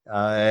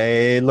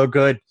it look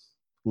good,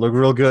 look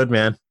real good,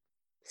 man.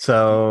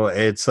 So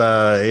it's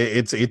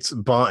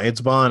Bond.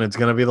 It's Bond. It's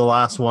gonna be the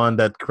last one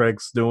that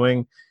Craig's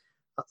doing.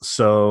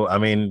 So I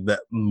mean, that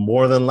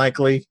more than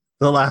likely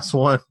the last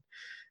one.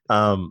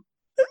 Um,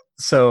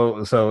 so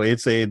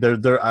it's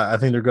they're I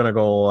think they're gonna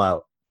go all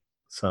out.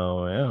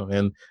 So yeah,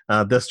 and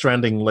this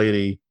trending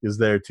lady is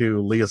there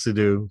too, Leah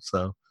Sadu.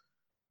 So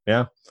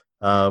yeah,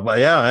 but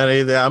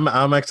yeah,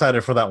 I'm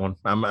excited for that one.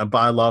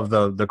 I love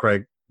the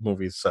Craig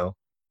movies. So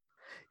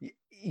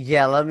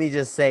Yeah, let me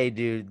just say,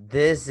 dude,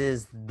 this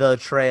is the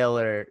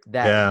trailer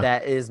yeah,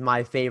 that is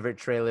my favorite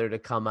trailer to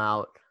come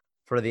out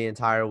for the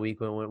entire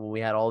week when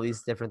we had all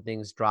these different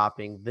things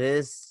dropping.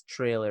 This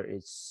trailer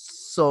is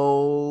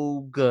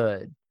so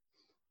good.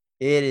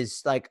 It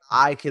is like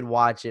I could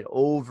watch it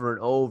over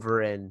and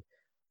over, and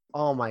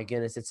oh my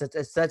goodness,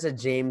 it's such a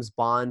James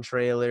Bond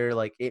trailer.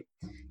 Like it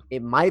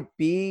might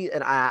be,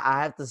 and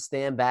I have to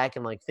stand back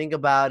and like think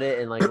about it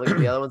and like look at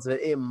the other ones.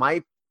 It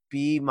might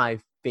be my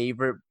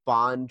favorite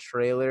Bond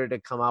trailer to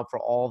come out for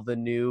all the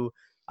new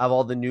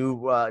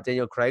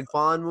Daniel Craig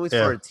Bond movies for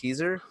yeah, a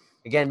teaser.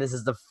 Again, this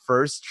is the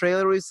first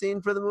trailer we've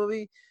seen for the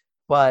movie,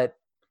 but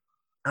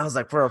I was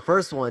like, for a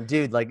first one,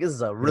 dude, like this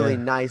is a really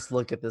yeah, nice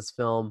look at this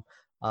film.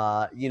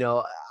 I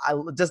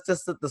just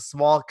the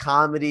small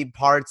comedy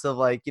parts of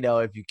like,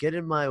 if you get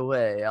in my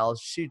way, I'll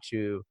shoot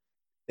you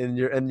in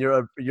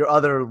your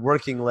other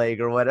working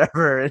leg or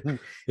whatever, and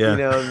yeah.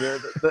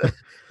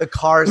 the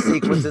car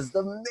sequence is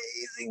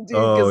amazing, dude,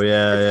 Oh because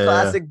yeah, it's yeah, yeah.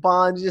 classic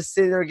Bond. You just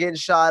sitting there getting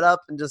shot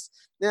up and just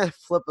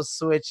flip a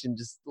switch and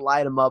just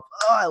light them up.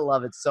 Oh, I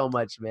love it so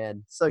much,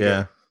 man. So good.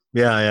 Yeah.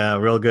 Yeah,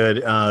 real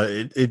good.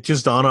 It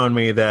just dawned on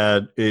me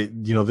that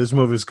this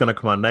movie is gonna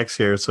come out next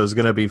year, so it's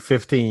gonna be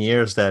 15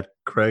 years that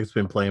Craig's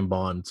been playing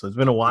Bond. So it's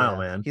been a while, Yeah,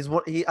 man. he's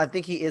one. I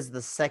think he is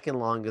the second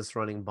longest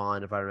running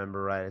Bond, if I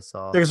remember right. I I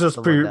saw think it's just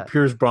something like that.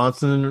 Pierce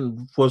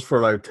Bronson was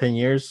for like 10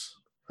 years,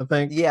 I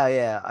think.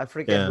 Yeah. I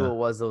forget who Yeah, it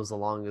was that was the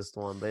longest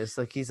one, but it's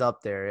like he's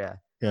up there. Yeah,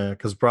 yeah,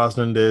 because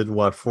Brosnan did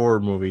what,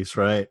 4 movies,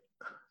 right?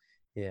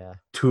 yeah.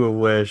 Two of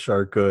which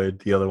are good.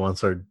 The other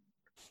ones are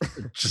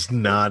just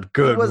not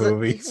good He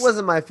movies.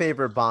 wasn't my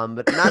favorite Bond,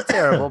 but not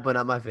terrible, but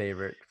not my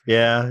favorite.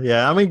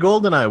 Yeah. I mean,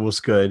 GoldenEye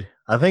was good.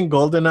 I think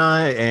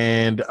GoldenEye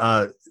and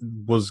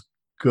was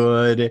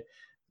good.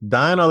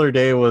 Die Another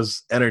Day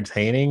was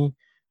entertaining,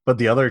 but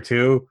the other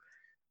two,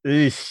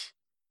 eesh,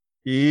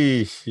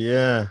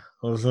 yeah,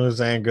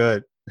 those ain't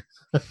good.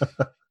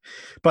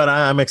 But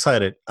I'm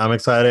excited. I'm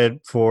excited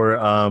for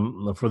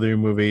the new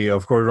movie.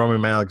 Of course, Rami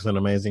Malek's an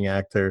amazing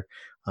actor.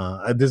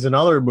 There's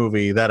another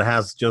movie that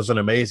has just an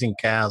amazing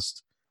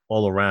cast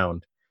all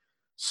around.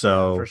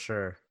 Yeah, for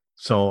So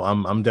sure.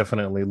 I'm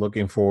definitely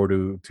looking forward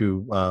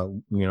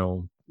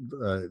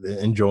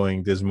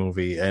enjoying this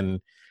movie, and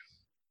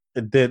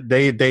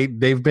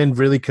they've been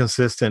really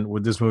consistent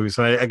with this movie.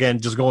 So again,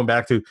 just going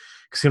back to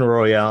Casino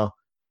Royale,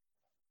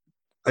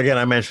 again,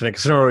 I mentioned it.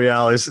 Casino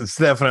Royale is it's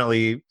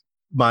definitely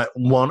my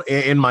one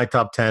in my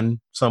top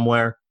 10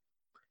 somewhere.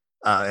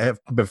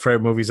 Favorite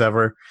movies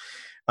ever.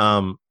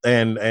 And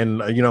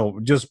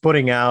just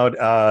putting out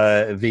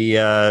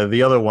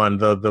the other one,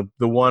 the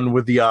one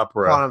with the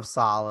opera, Quantum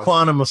Solace.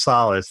 Quantum of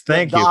Solace.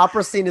 Thank The you.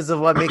 opera scene is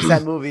what makes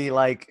that movie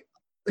like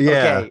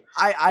Yeah, okay.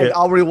 yeah,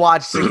 I'll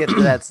rewatch to get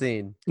to that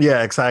scene.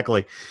 yeah,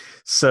 exactly.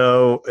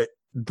 So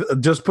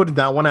just putting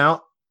that one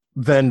out,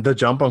 then the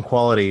jump on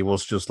quality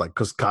was just like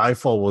because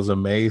Skyfall was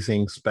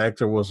amazing,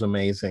 Spectre was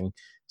amazing.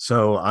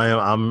 So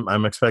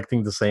I'm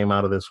expecting the same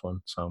out of this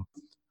one. So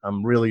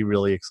I'm really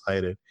really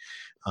excited.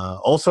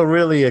 Also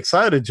really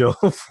excited, Joe,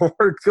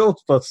 for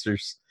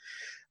Ghostbusters.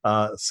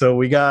 So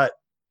we got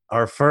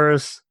our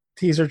first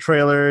teaser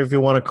trailer, if you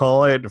want to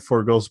call it,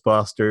 for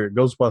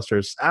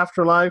Ghostbusters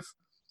Afterlife.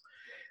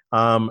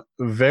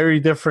 Very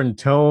different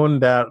tone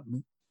that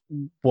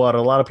what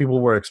a lot of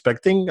people were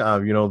expecting.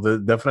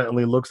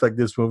 Definitely looks like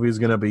this movie is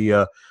going to be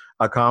a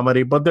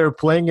comedy, but they're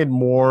playing it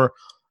more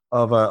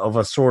of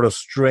a sort of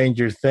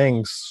Stranger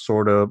Things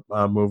sort of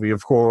movie.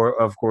 Of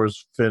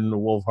course, Finn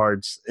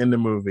Wolfhard's in the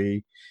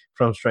movie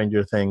from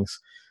Stranger Things.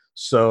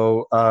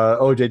 So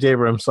OJ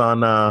Abrams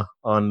on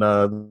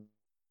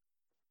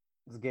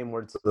It's game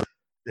words.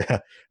 yeah.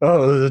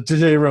 Oh,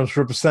 J.J. Abrams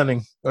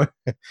representing.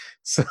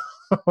 so,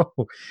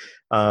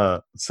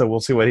 so we'll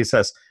see what he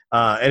says.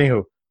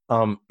 Anywho,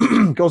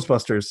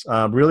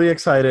 Ghostbusters. Really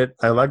excited.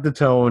 I like the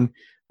tone.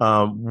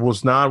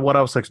 Was not what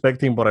I was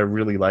expecting, but I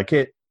really like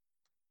it.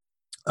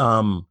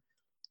 Um,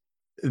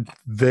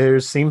 there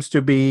seems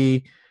to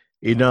be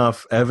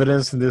enough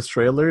evidence in this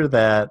trailer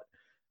that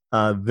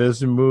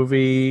this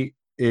movie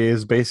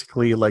is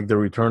basically like the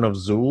return of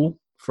Zool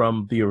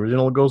from the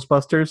original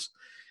Ghostbusters.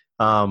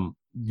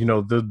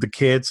 The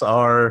kids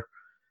are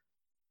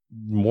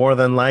more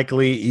than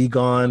likely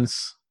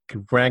Egon's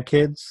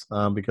grandkids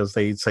because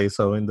they say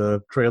so in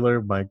the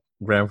trailer. My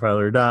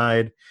grandfather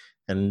died,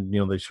 and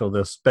they show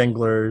the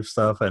Spengler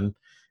stuff and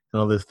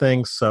all these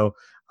things. So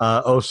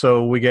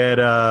also we get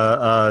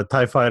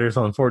TIE fighters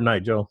on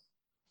Fortnite, Joe.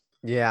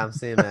 Yeah, I'm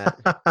seeing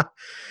that.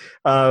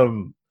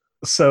 um,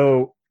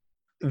 so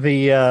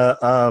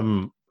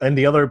and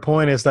the other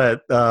point is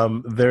that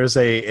there's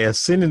a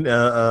scene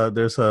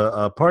there's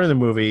a part of the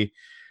movie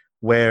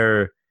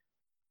where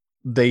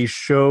they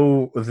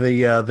show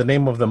the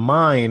name of the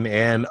mine,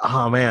 and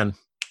oh man,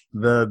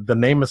 the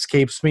name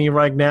escapes me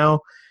right now,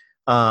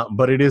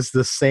 but it is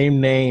the same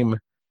name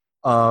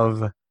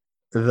of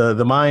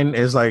the mine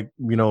is like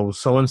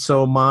so and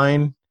so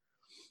mine,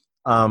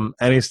 and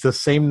it's the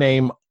same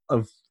name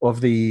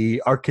of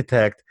the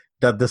architect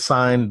that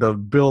designed the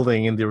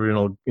building in the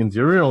original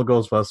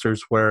Ghostbusters,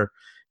 where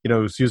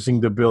it's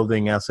using the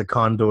building as a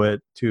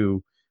conduit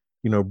to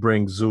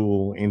bring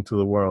Zool into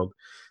the world.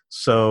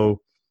 So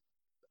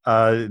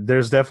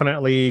there's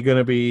definitely going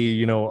to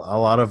be a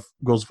lot of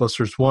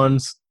Ghostbusters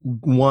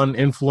one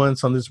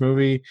influence on this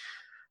movie.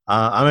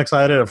 I'm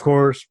excited, of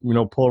course.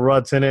 Paul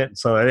Rudd's in it,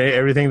 so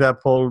everything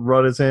that Paul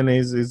Rudd is in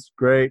is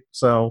great.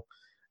 So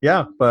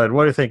yeah, but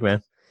what do you think,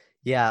 man?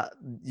 Yeah,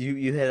 you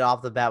hit it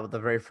off the bat with the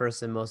very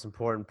first and most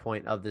important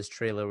point of this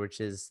trailer, which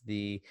is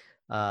the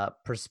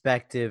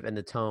perspective and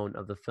the tone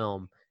of the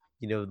film.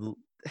 You know,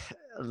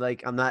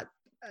 like I'm not,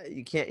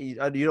 you can't, you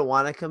don't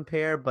want to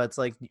compare, but it's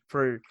like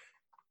for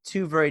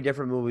two very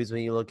different movies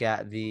when you look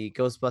at the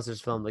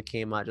Ghostbusters film that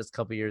came out just a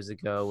couple years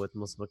ago with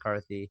Melissa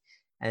McCarthy,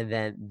 and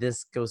then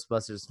this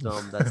Ghostbusters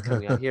film that's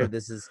coming out here.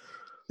 This is,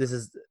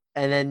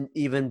 and then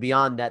even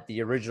beyond that,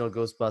 the original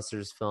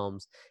Ghostbusters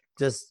films.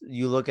 Just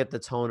you look at the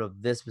tone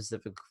of this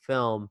specific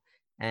film,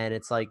 and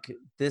it's like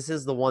this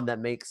is the one that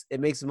makes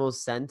the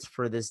most sense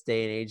for this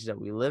day and age that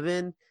we live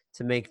in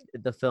to make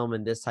the film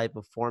in this type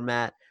of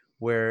format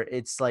where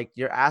it's like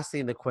you're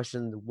asking the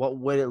question, what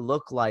would it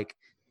look like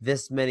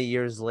this many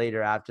years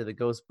later after the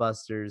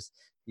Ghostbusters,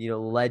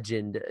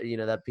 legend,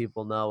 that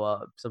people know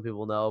of, some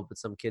people know, but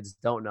some kids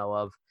don't know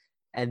of.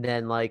 And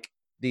then like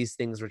these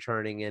things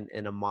returning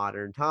in a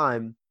modern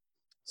time.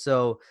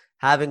 So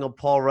having a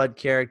Paul Rudd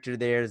character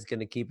there is going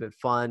to keep it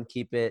fun,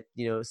 keep it,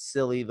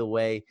 silly the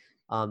way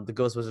the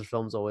Ghostbusters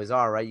films always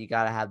are, right? You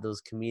got to have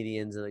those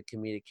comedians and a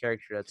comedic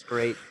character. That's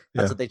great.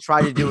 That's Yeah, what they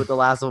tried to do with the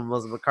last one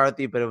was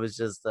McCarthy, but it was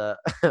just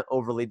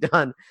overly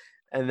done.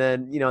 And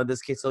then, in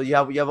this case, so you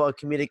have a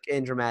comedic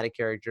and dramatic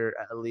character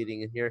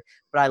leading in here.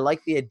 But I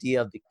like the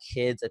idea of the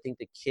kids. I think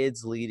the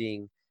kids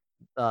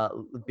uh,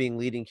 being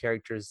leading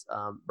characters,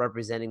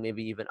 representing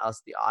maybe even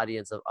us, the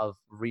audience, of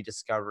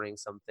rediscovering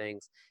some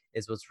things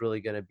is what's really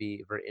going to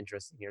be very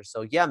interesting here.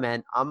 So yeah,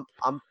 man, I'm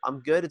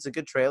good. It's a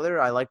good trailer.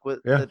 I like what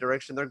yeah. the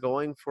direction they're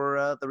going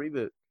for the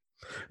reboot.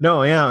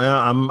 No, yeah,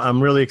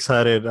 I'm really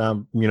excited.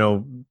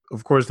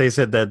 Of course, they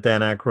said that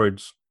Dan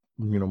Aykroyd's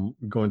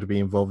going to be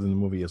involved in the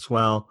movie as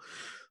well.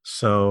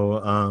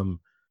 So,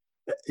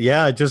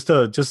 yeah,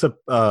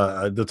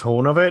 the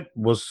tone of it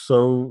was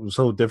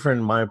so different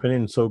in my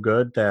opinion, so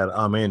good that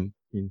I'm in.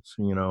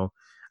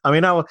 I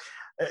mean,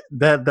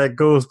 that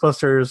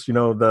Ghostbusters,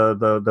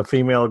 the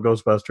female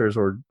Ghostbusters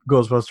or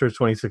Ghostbusters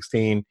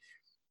 2016.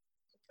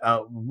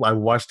 I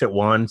watched it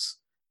once,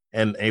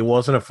 and it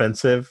wasn't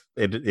offensive.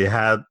 It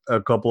had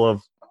a couple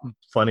of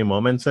funny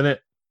moments in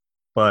it,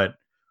 but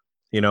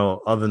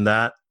other than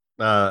that,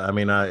 I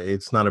mean,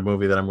 it's not a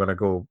movie that I'm going to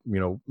go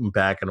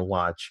back and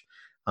watch.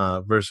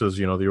 Versus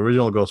the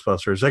original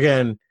Ghostbusters,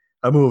 again,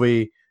 a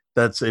movie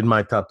that's in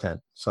my top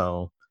 10.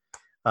 So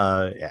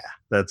yeah,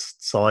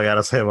 that's all I got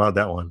to say about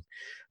that one.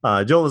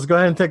 Joel, let's go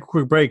ahead and take a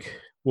quick break.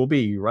 We'll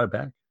be right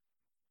back.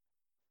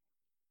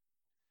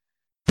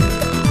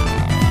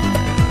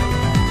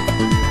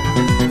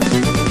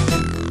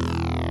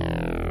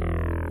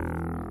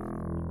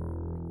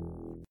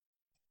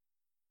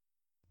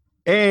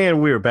 And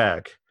we're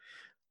back.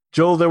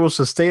 Joel, there was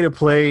a state of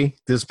play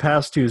this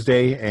past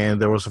Tuesday,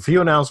 and there was a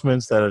few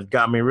announcements that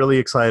got me really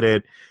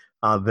excited.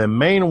 The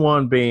main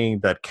one being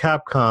that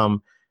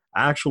Capcom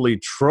actually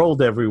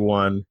trolled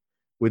everyone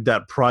with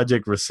that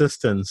Project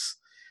Resistance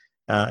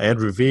and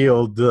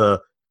revealed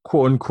the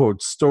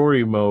quote-unquote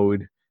story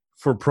mode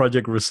for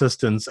Project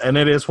Resistance. And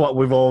it is what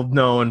we've all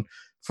known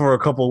for a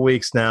couple of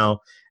weeks now.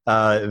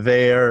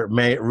 They're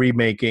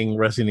remaking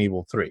Resident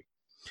Evil 3.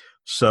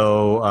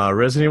 So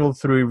Resident Evil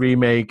 3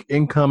 remake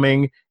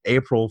incoming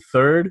April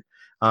 3rd.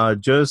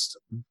 Just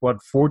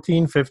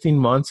 14, 15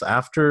 months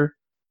after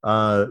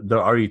the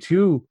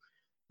RE2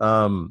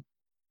 um,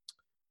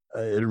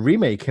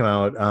 remake came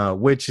out,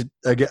 which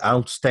again,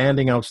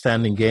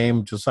 outstanding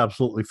game, just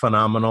absolutely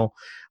phenomenal.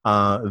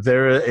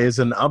 There is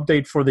an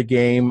update for the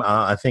game.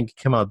 I think it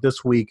came out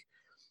this week.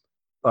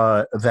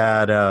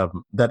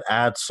 That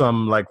adds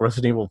some like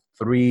Resident Evil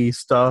 3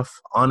 stuff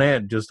on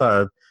it, just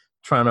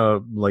trying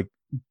to like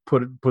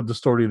put the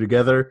story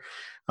together.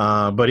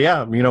 But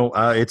yeah,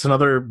 it's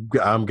another.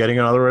 I'm getting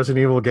another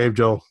Resident Evil game,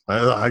 Joe.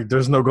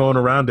 There's no going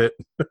around it.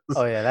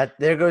 Oh yeah, that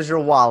there goes your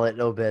wallet,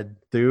 Obed.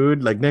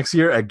 Dude. Like next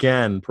year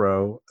again,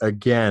 bro.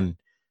 Again,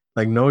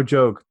 like no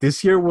joke.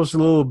 This year was a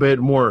little bit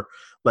more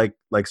like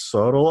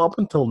subtle up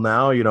until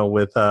now.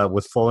 With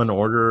Fallen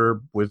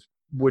Order, with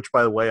which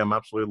by the way I'm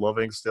absolutely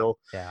loving still.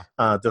 Yeah.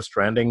 Death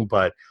Stranding,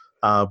 but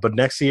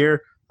next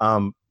year,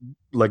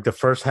 like the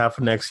first half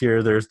of next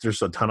year,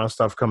 there's a ton of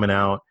stuff coming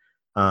out.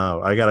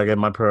 I gotta get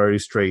my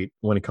priorities straight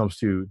when it comes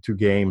to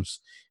games,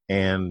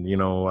 and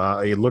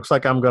it looks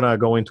like I'm gonna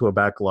go into a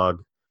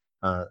backlog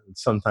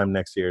sometime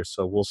next year.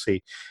 So we'll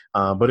see.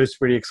 But it's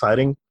pretty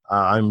exciting.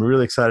 I'm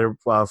really excited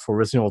for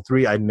Resident Evil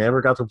 3. I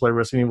never got to play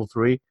Resident Evil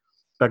 3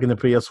 back in the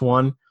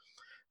PS1.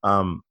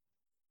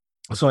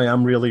 So I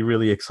am really,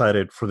 really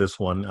excited for this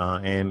one.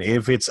 And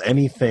if it's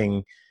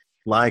anything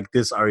like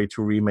this RE2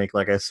 remake,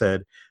 like I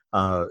said,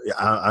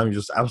 I'm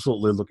just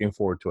absolutely looking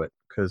forward to it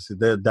because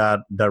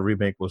that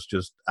remake was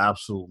just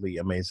absolutely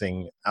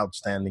amazing,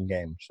 outstanding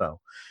game. So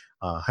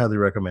highly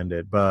recommend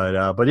it.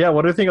 But yeah,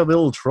 what do you think of the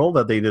little troll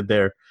that they did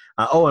there?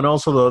 And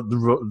also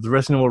the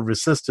Resident Evil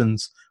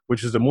Resistance,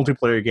 which is the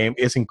multiplayer game,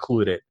 is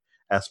included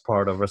as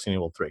part of Resident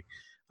Evil 3.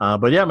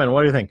 But yeah, man,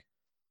 what do you think?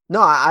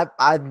 No, I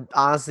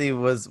honestly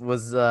was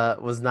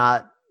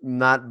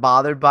not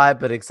bothered by it,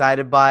 but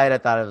excited by it. I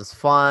thought it was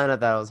fun. I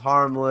thought it was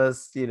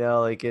harmless.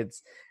 Like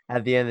it's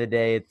at the end of the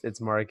day, it's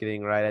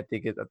marketing, right? I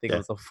think it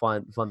was a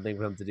fun thing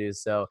for them to do.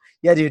 So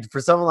yeah, dude, for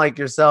someone like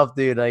yourself,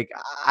 dude, like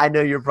I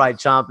know you're probably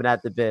chomping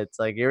at the bits.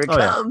 Like here it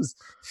comes,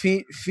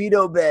 yeah.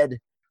 Fido bed.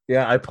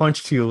 Yeah, I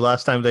punched you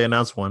last time they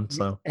announced one.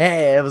 So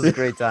hey, it was a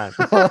great time.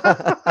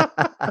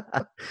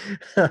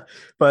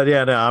 But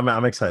yeah, no,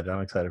 I'm excited.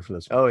 I'm excited for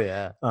this one. Oh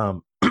yeah.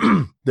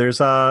 There's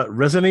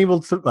Resident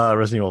Evil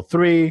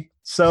 3.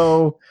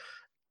 So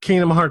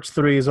Kingdom Hearts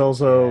 3 is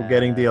also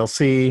getting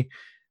DLC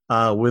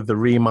with the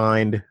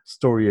Remind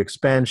story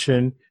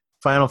expansion.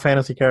 Final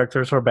Fantasy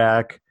characters are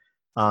back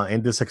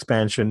in this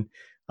expansion.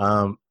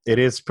 It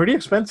is pretty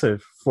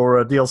expensive for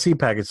a DLC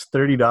pack. It's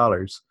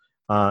 $30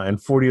 and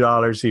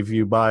 $40 if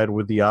you buy it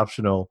with the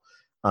optional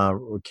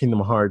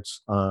Kingdom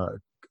Hearts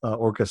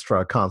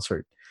orchestra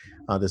concert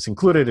that's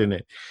included in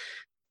it.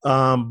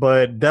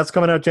 But that's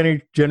coming out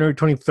January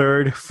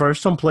 23rd,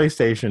 first on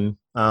PlayStation.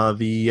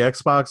 The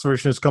Xbox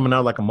version is coming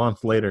out like a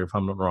month later, if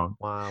I'm not wrong.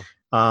 Wow.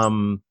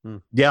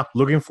 Yeah,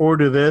 looking forward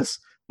to this.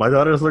 My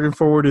daughter's looking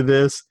forward to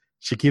this.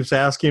 She keeps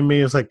asking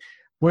me, it's like,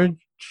 when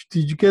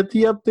did you get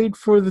the update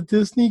for the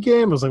Disney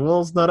game? I was like,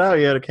 well, it's not out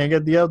yet. I can't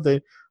get the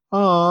update.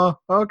 Oh,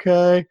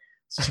 okay.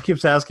 So she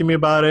keeps asking me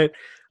about it.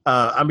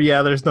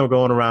 Yeah, there's no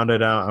going around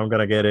it. I'm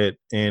gonna get it,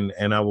 and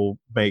I will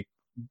make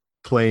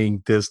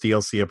playing this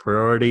DLC a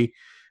priority.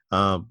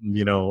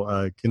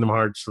 Kingdom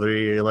Hearts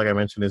 3, like I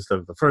mentioned, is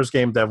the first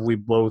game that we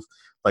both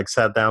like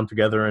sat down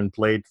together and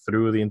played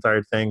through the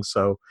entire thing.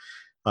 So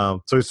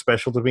it's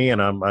special to me,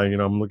 and I'm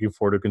looking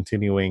forward to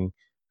continuing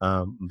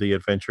the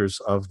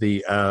adventures of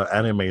the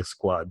anime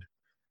squad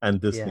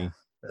and Yeah.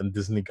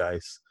 Disney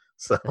guys.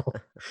 So,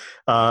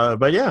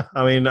 but yeah,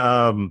 I mean,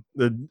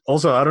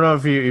 also I don't know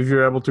if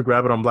you're able to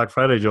grab it on Black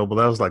Friday, Joe, but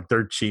that was like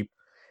dirt cheap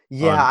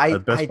Yeah, on I at I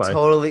Best Buy.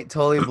 totally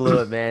blew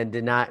it, man.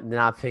 Did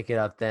not pick it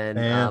up then.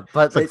 Man,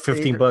 But it's like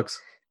 15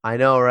 bucks. I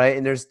know, right?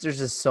 And there's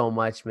just so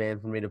much, man,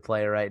 for me to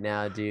play right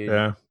now, dude.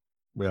 Yeah,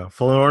 yeah.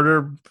 Fallen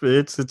Order,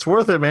 it's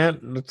worth it,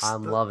 man.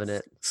 I'm loving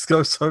it.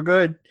 It's so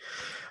good.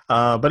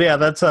 But yeah,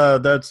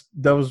 that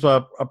was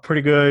a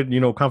pretty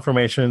good,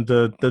 confirmation.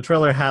 The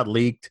trailer had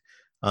leaked,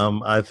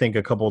 I think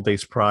a couple of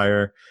days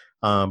prior,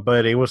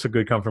 but it was a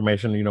good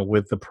confirmation,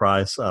 with the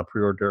price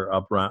pre-order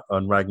up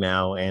on right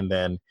now,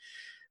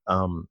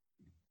 um,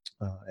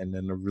 and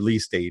then the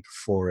release date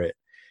for it.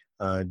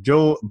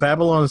 Joe,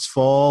 Babylon's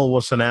Fall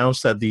was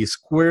announced at the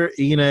Square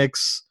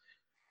Enix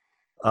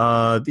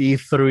the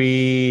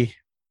E3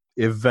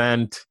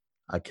 event.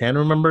 I can't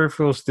remember if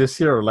it was this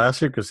year or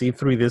last year because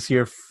E3 this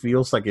year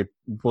feels like it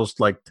was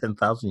like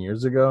 10,000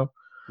 years ago.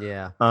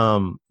 Yeah.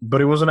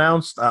 But it was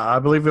announced. I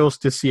believe it was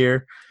this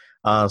year.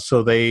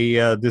 So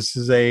this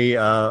is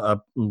a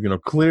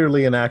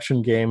clearly an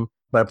action game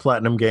by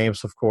Platinum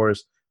Games, of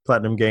course.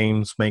 Platinum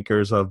Games,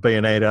 makers of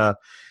Bayonetta,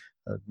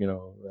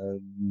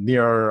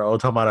 Nier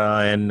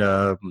Automata, and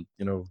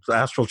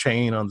Astral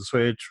Chain on the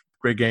Switch.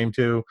 Great game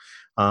too.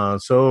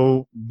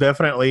 So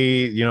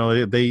definitely,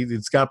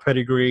 it's got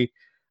pedigree.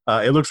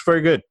 It looks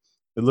very good.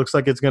 It looks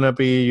like it's gonna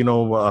be,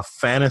 a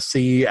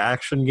fantasy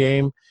action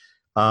game,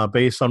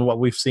 based on what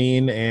we've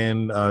seen,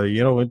 and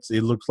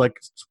it looks like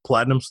it's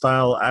Platinum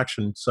style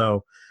action.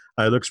 So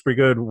it looks pretty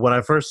good. When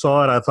I first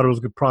saw it, I thought it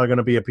was probably going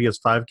to be a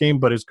PS5 game,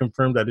 but it's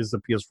confirmed that it's a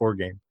PS4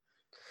 game,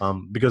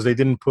 because they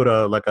didn't put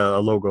a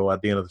logo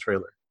at the end of the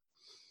trailer.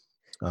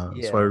 So I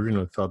Yeah.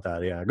 really felt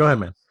that. Yeah, go ahead,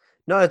 man.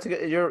 No,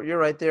 you're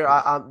right there.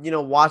 I'm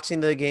watching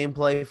the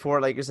gameplay for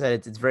it. Like you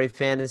said, it's very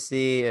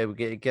fantasy.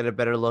 We get a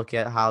better look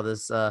at how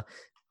this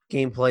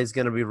gameplay is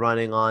going to be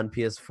running on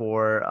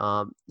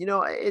PS4.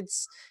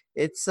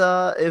 It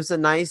was a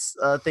nice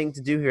thing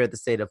to do here at the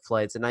State of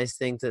Play. It's a nice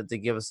thing to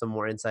give us some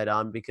more insight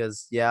on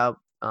because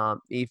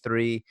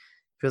E3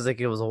 feels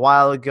like it was a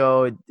while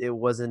ago. It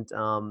wasn't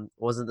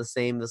the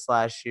same this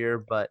last year,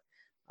 but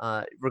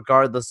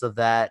regardless of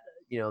that,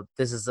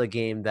 this is a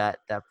game that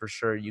for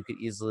sure you could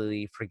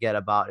easily forget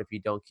about if you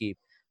don't keep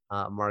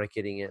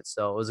marketing it.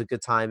 So it was a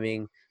good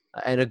timing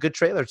and a good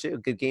trailer too, a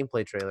good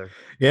gameplay trailer.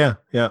 Yeah,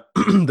 yeah.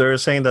 They're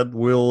saying that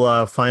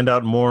we'll find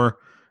out more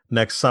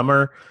next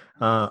summer.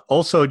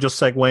 Also, just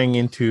segueing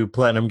into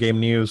Platinum Game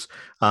News,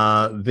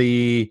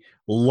 the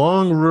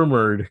long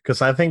rumored,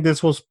 because I think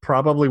this was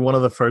probably one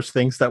of the first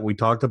things that we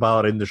talked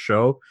about in the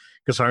show,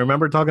 because I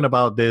remember talking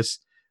about this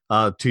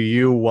to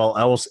you while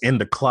I was in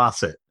the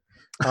closet.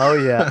 Oh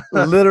yeah,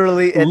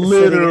 literally, sitting in a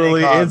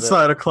Literally closet.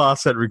 inside a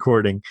closet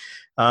recording.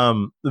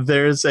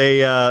 There's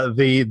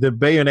the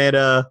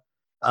Bayonetta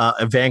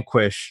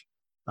Vanquish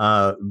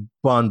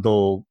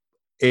bundle.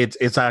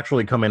 It's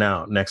actually coming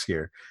out next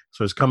year,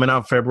 so it's coming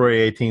out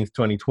February 18th,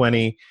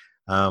 2020.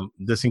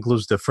 This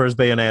includes the first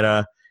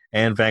Bayonetta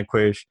and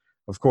Vanquish.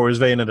 Of course,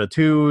 Bayonetta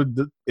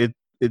 2.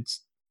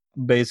 It's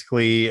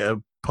basically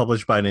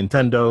published by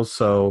Nintendo,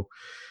 so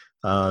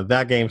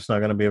that game's not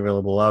going to be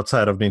available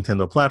outside of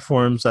Nintendo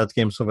platforms. That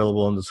game's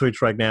available on the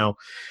Switch right now.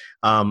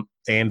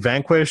 And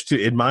Vanquish,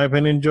 in my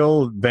opinion,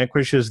 Joel,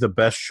 Vanquish is the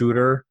best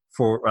shooter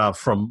for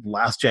from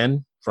last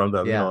gen, from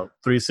the Yeah.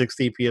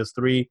 360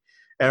 PS3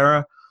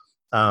 era.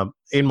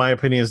 In my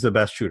opinion, is the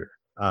best shooter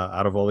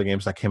out of all the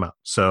games that came out.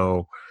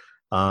 So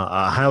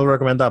I highly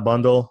recommend that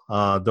bundle.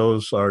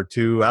 Those are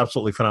two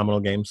absolutely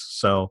phenomenal games.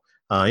 So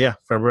yeah,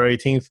 February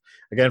 18th.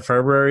 Again,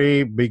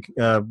 February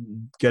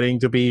getting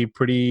to be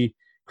pretty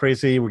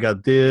crazy. We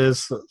got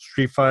this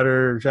Street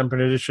Fighter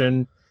Champion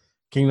Edition,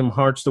 Kingdom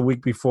Hearts the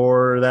week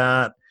before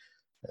that,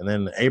 and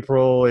then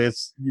April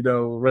it's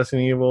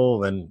Resident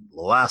Evil and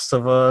Last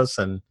of Us,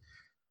 and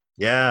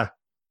yeah,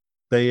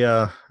 they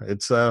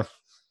it's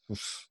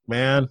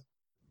man,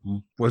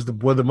 where's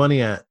the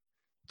money at?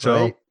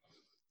 Right.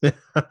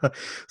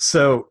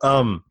 So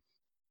so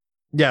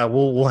yeah,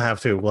 we'll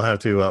have to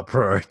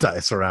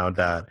prioritize around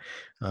that.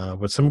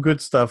 With some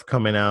good stuff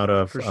coming out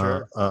of For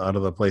sure.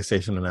 the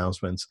PlayStation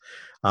announcements.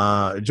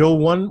 Joel,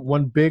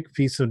 one big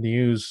piece of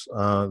news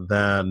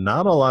that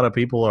not a lot of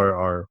people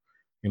are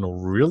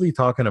really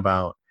talking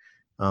about,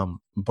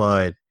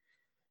 but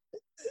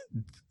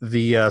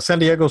the San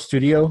Diego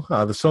studio,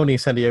 the Sony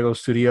San Diego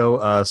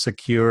studio,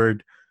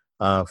 secured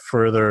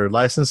further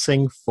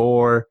licensing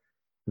for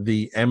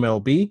the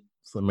MLB,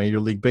 so Major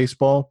League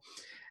Baseball,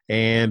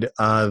 and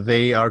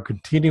they are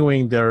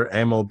continuing their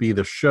MLB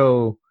The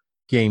Show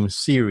game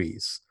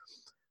series.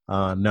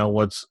 Now,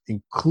 what's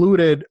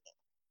included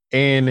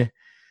in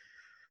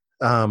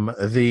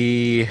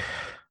the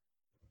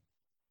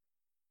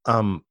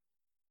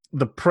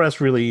press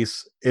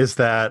release is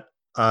that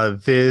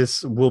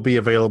this will be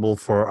available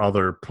for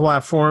other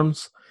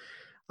platforms.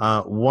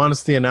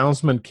 Once the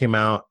announcement came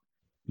out,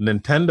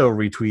 Nintendo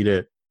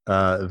retweeted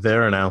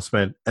their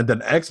announcement, and then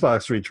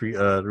Xbox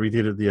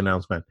retweeted the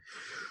announcement.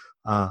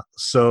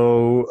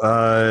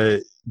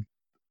 So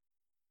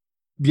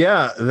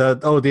Yeah, the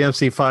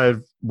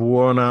MC5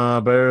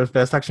 won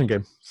best action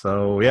game.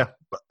 So yeah,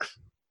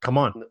 come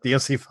on,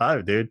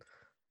 DMC5, dude.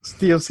 It's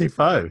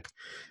DMC5.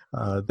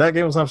 That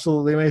game was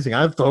absolutely amazing.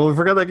 I totally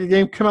forgot that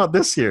game came out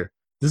this year.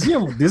 This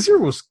year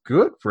was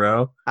good,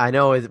 bro. I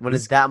know when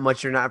it's that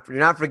much, you're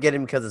not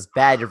forgetting because it's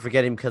bad. You're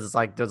forgetting because it's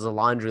like there's a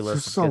laundry It's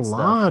list of just a good stuff.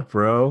 lot,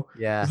 bro.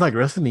 Yeah, It's like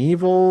Resident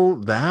Evil,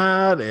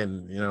 that,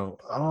 and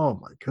oh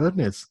my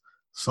goodness,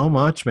 so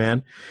much,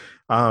 man.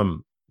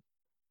 Um,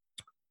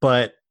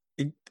 but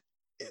it,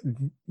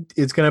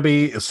 it's gonna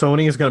be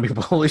Sony is gonna be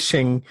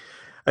publishing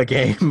a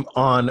game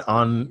on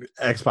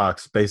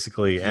Xbox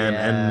basically and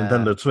yeah.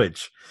 Nintendo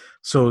Switch.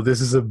 So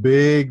this is a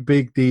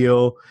big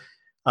deal.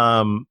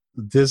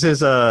 This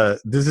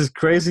is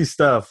crazy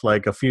stuff.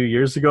 Like a few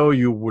years ago,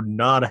 you would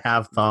not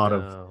have thought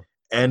of No.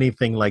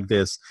 anything like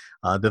this.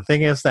 The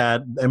thing is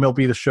that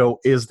MLB The Show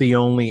is the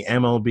only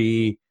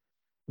MLB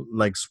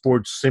like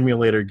sports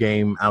simulator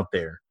game out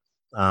there.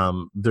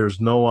 There's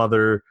no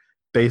other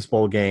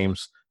baseball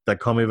games that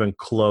come even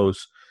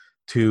close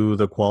to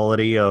the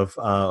quality of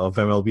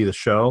MLB The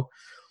Show,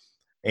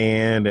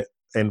 and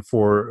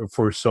for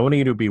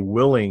Sony to be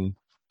willing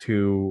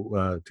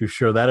to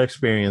share that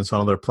experience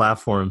on their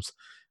platforms,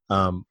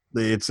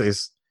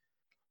 it's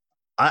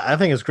I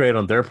think it's great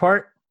on their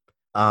part,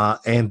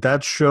 and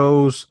that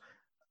shows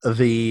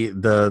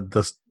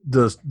the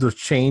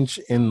change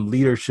in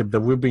leadership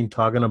that we've been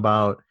talking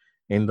about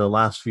in the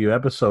last few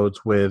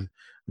episodes with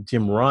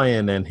Jim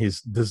Ryan and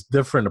his this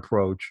different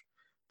approach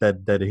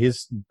that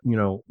he's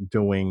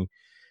doing,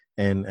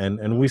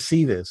 and we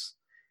see this,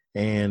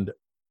 and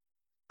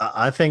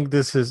I think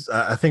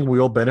I think we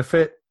all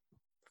benefit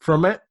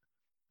from it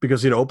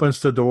because it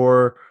opens the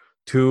door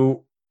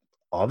to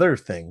other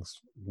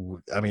things.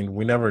 I mean,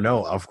 we never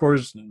know. Of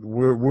course,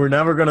 we're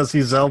never gonna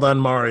see Zelda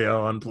and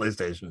Mario on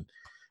PlayStation,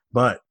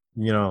 but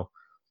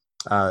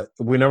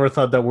we never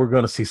thought that we're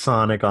going to see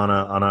Sonic on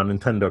a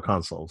Nintendo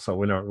console. So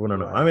we don't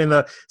know. Right. I mean,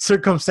 the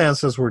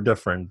circumstances were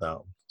different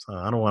though, so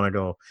I don't want to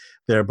go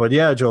there. But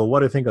yeah, Joel, what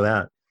do you think of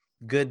that?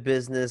 Good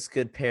business,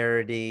 good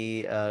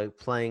parody,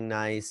 playing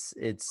nice.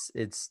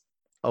 It's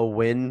a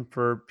win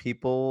for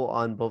people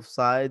on both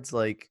sides.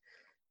 Like,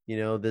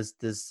 this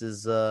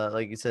is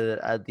like you said,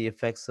 at the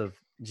effects of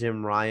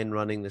Jim Ryan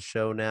running the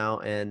show now,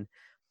 and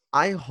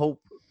I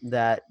hope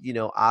that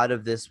out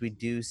of this we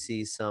do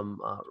see some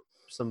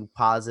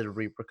positive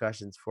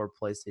repercussions for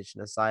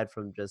PlayStation aside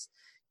from just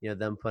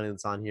them putting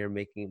this on here,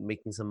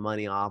 making some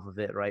money off of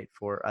it, right?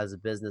 For as a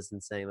business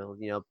and saying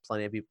that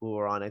plenty of people who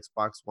are on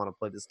Xbox want to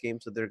play this game,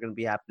 so they're going to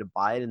be happy to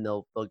buy it and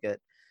they'll get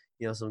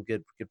some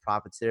good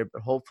profits there.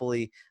 But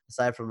hopefully,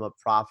 aside from a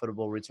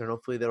profitable return,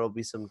 hopefully there will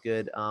be some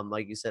good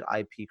like you said,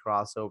 IP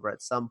crossover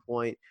at some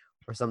point,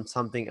 or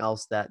something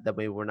else that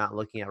maybe we're not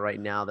looking at right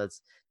now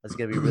that's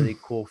going to be really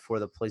cool for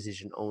the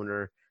PlayStation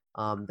owner.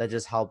 That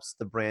just helps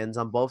the brands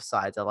on both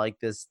sides. I like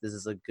this. This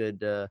is a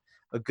good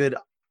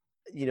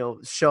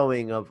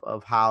showing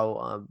of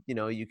how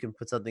you can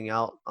put something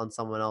out on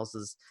someone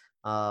else's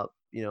uh,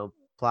 you know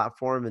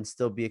platform and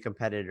still be a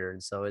competitor.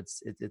 And so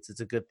it's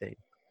a good thing.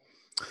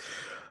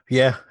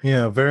 Yeah,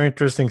 very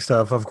interesting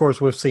stuff. Of course,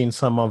 we've seen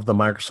some of the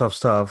Microsoft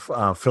stuff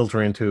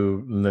filter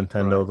into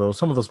Nintendo, Right. though.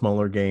 Some of the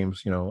smaller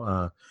games,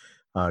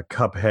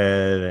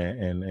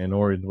 Cuphead and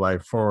Ori the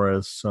Blind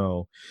Forest.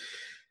 So,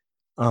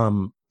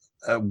 um,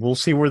 we'll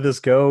see where this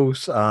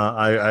goes.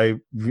 I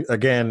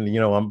again,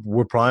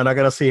 we're probably not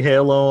gonna see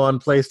Halo on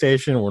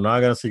PlayStation. We're not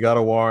gonna see God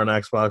of War on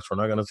Xbox. We're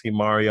not gonna see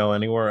Mario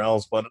anywhere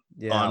else, but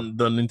Yeah. on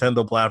the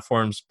Nintendo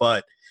platforms.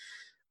 But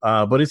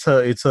it's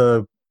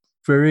a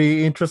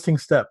very interesting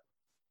step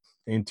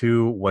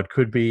into what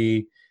could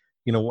be,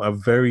 a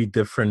very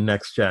different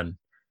next gen,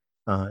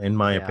 in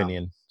my Yeah.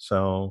 opinion.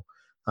 So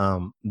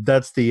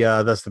that's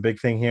the big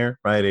thing here,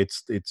 right?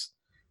 It's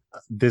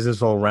this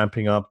is all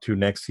ramping up to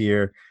next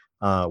year.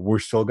 We're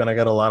still gonna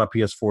get a lot of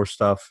PS4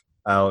 stuff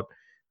out.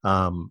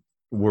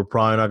 We're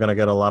probably not gonna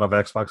get a lot of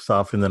Xbox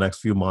stuff in the next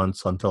few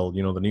months until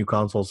the new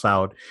console's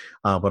out.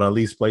 But at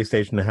least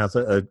PlayStation has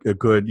a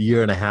good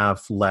year and a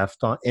half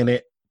left in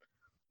it.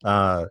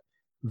 Uh,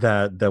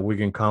 that we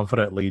can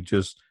confidently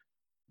just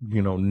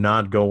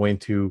not go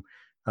into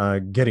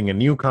getting a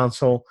new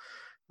console.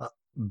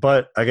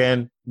 But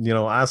again,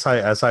 as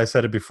I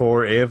said it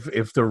before,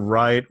 if the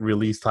right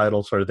release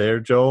titles are there,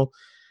 Joel,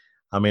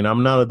 I mean,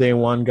 I'm not a day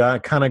one guy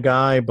kind of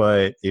guy,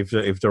 but if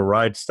the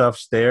right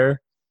stuff's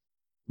there,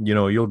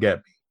 you'll get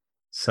me.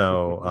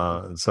 So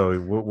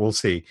we'll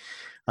see.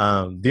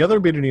 The other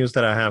bit of news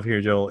that I have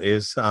here, Joel,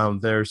 is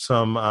there's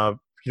some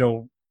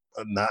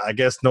I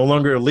guess no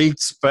longer leaked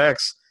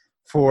specs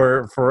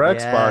for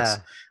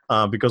Xbox,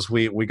 Yeah. because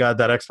we got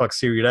that Xbox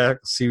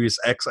Series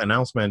X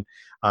announcement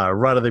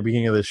right at the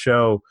beginning of the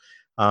show,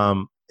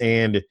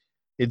 and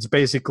it's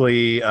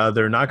basically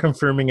they're not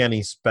confirming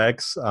any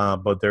specs,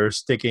 but they're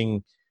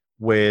sticking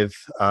with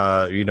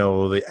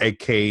the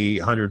 8K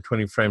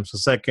 120 frames a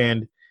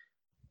second.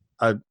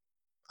 Uh,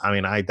 I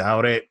mean, I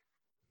doubt it.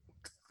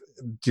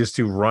 Just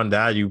to run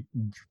that, you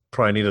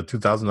probably need a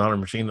 $2,000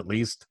 machine at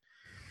least.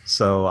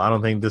 So I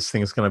don't think this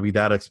thing is going to be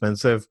that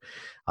expensive.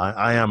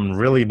 I am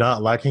really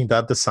not liking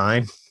that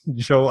design,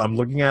 Joe. I'm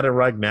looking at it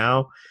right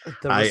now.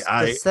 The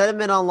I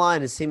sentiment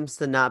online, it seems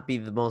to not be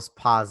the most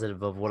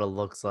positive of what it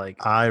looks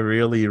like. I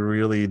really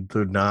really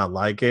do not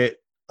like it.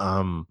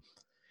 Um,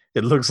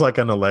 it looks like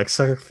an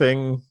Alexa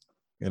thing,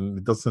 and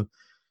it doesn't.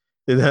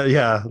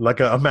 Yeah, like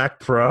a Mac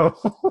Pro,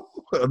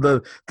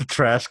 the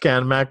trash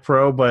can Mac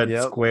Pro, but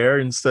Yep. square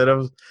instead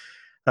of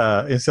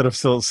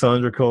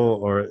cylindrical.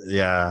 Or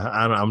yeah,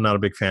 I'm not a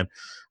big fan.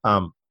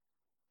 Um,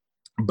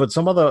 but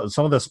some of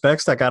the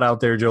specs that got out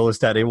there, Joel, is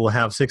that it will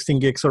have 16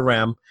 gigs of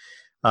RAM,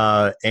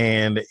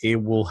 and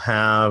it will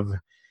have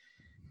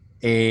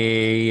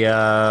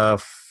I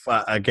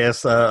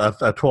guess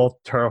a 12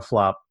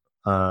 teraflop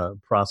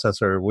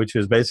processor, which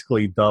is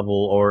basically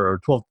double or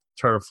 12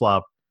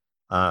 teraflop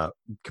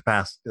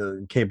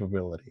capacity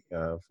capability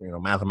of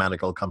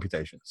mathematical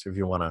computations, if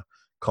you want to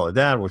call it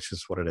that, which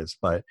is what it is.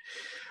 But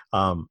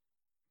um,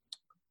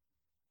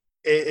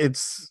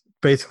 it's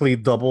basically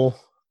double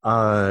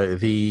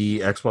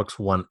the Xbox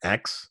One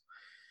X.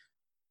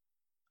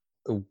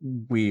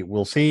 We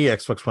will see.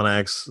 Xbox One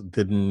X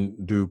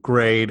didn't do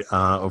great.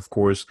 Of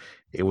course,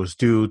 it was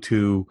due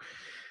to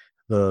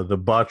the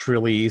botch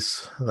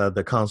release that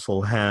the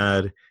console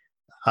had.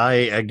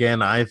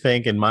 I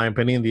think, in my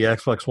opinion, the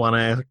Xbox One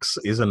X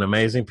is an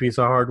amazing piece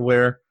of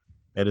hardware.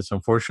 It is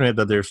unfortunate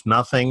that there's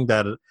nothing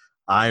that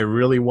I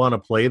really want to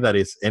play that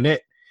is in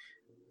it.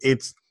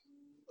 It's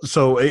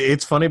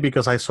it's funny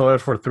because I saw it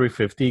for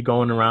 350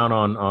 going around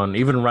on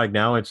even right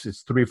now. It's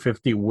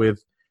 350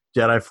 with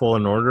Jedi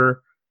Fallen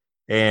Order,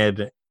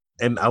 and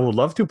I would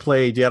love to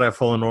play Jedi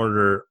Fallen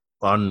Order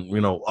on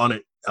on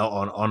it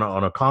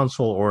on a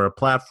console or a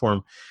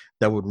platform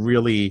that would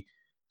really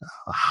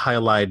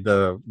highlight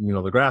the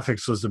the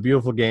graphics. So it's a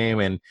beautiful game,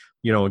 and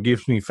it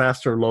gives me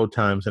faster load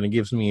times, and it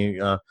gives me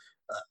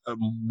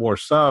more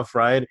stuff,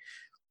 right?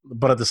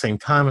 But at the same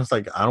time, it's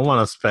like I don't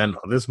want to spend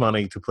this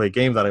money to play a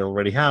game that I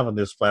already have on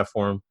this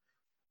platform.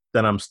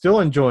 Then I'm still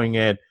enjoying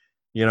it,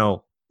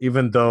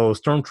 even though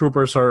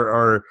stormtroopers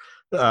are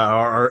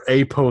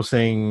a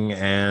posing,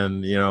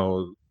 and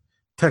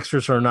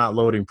textures are not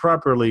loading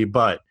properly.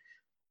 But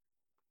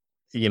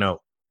you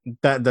know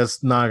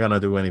that's not gonna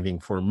do anything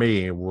for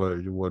me.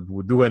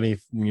 Would do any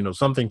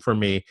something for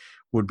me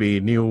would be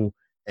new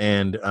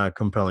and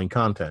compelling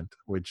content,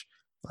 which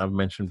I've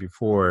mentioned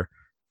before.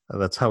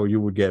 That's how you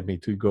would get me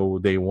to go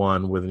day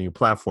one with a new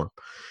platform.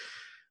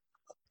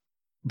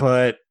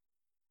 But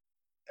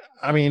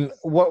I mean,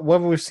 what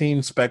we've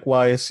seen spec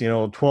wise,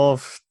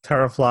 12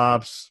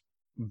 teraflops.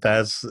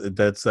 That's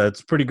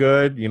pretty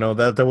good.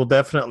 That will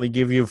definitely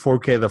give you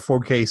 4K, the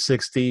 4K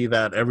 60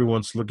 that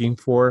everyone's looking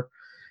for.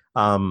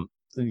 Um,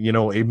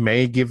 it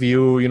may give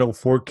you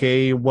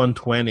 4K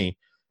 120.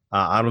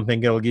 I don't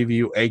think it'll give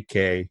you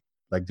 8K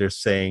like they're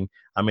saying.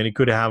 I mean, it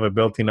could have a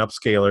built-in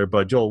upscaler.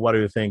 But Joel, what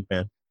do you think,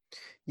 man?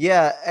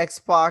 Yeah,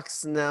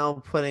 Xbox now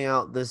putting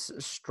out this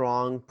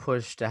strong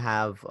push to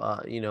have,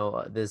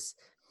 this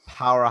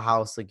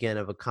powerhouse again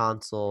of a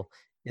console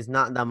is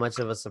not that much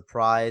of a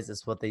surprise.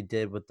 It's what they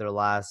did with their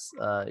last,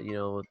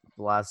 the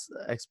last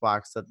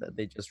Xbox that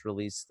they just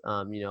released.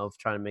 Of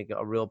trying to make it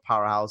a real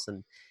powerhouse,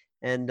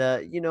 and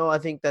I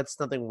think that's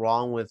nothing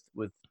wrong with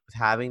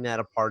having that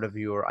a part of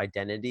your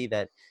identity.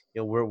 That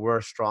we're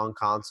a strong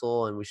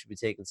console and we should be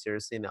taken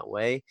seriously in that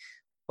way.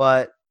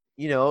 But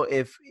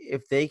if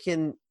they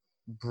can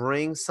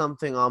bring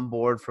something on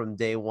board from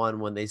day one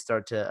when they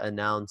start to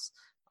announce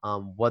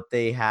what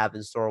they have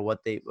in store, what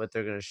they're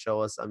going to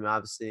show us. I mean,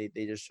 obviously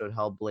they just showed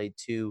Hellblade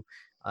 2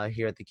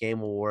 here at the Game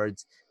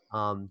Awards.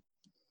 Um,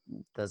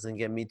 doesn't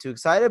get me too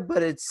excited,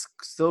 but it's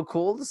still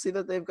cool to see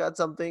that they've got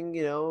something,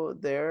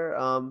 there.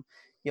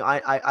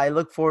 I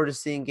look forward to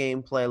seeing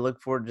gameplay. I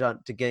look forward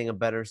to getting a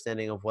better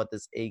understanding of what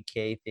this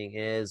 8K thing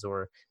is,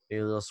 or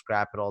maybe they'll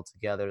scrap it all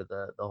together,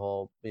 the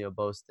whole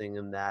boasting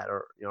and that,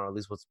 or at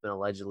least what's been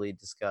allegedly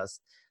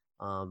discussed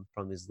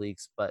from these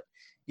leaks. But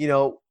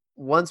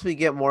once we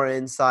get more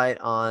insight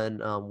on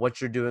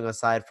what you're doing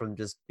aside from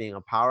just being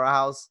a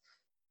powerhouse,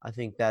 I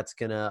think that's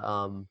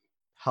gonna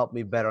help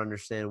me better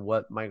understand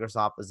what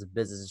Microsoft as a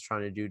business is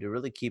trying to do to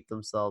really keep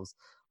themselves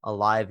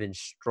alive and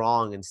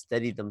strong and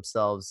steady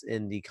themselves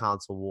in the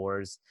console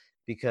wars.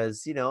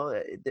 Because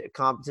the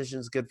competition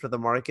is good for the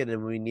market,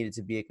 and we need it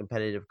to be a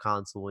competitive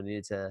console. We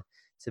need it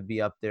to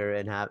be up there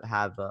and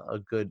have a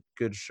good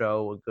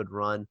show, a good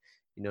run.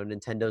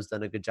 Nintendo's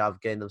done a good job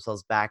of getting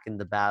themselves back in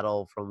the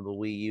battle from the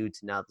Wii U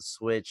to now the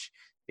Switch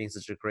being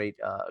such a great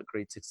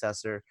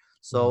successor.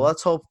 So Mhm.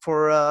 let's hope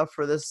for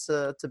this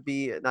to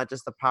be not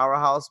just a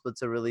powerhouse, but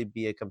to really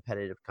be a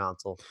competitive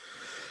console.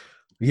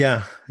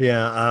 Yeah,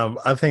 yeah.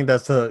 I think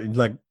that's I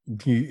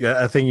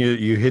think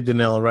you hit the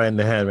nail right in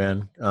the head,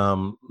 man.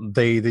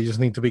 They just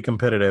need to be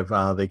competitive.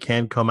 They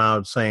can't come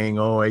out saying,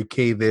 "Oh,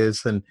 8K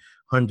this and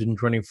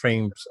 120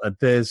 frames at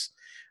this."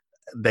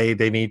 They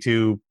need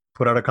to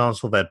put out a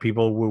console that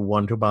people will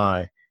want to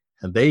buy,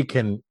 and they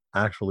can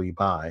actually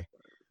buy.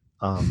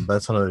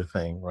 That's another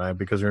thing, right?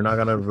 Because you're not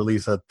gonna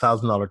release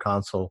 $1,000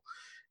 console,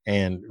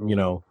 and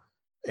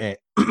and,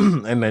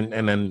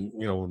 and then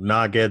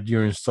not get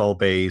your install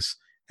base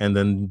and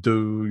then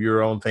do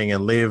your own thing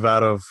and live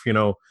out of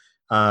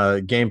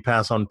Game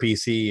Pass on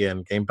PC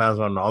and Game Pass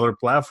on other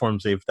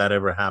platforms if that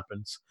ever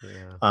happens.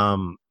 Yeah.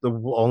 The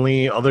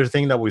only other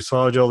thing that we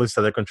saw, Joel, is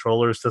that the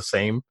controller is the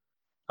same.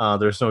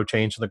 There's no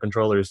change in the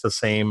controller. It's the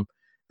same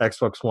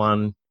Xbox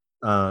One,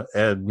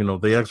 and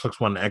the Xbox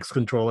One X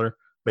controller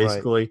Right.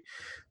 basically.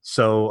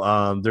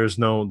 So there's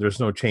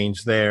no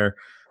change there.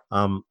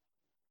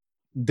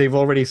 They've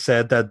already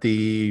said that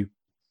the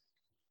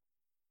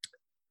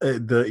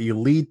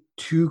Elite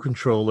 2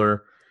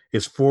 controller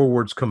is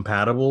forwards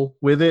compatible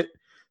with it.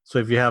 So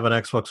if you have an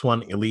Xbox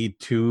One Elite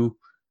 2,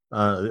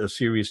 a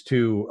Series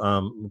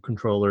 2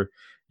 controller,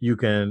 you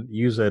can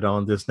use it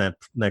on this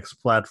next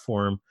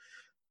platform.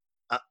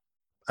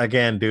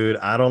 Again, dude,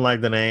 I don't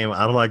like the name.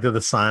 I don't like the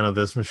design of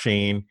this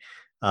machine.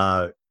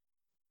 Uh,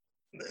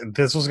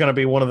 this was going to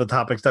be one of the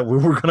topics that we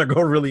were going to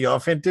go really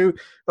off into,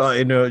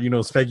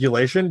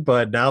 speculation.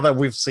 But now that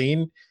we've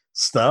seen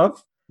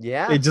stuff,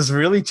 Yeah. it just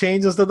really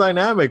changes the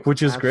dynamic,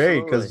 which is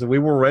great because Absolutely.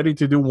 we were ready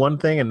to do one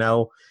thing and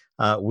now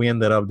we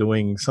ended up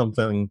doing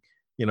something,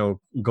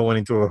 going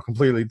into a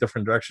completely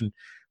different direction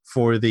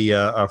for the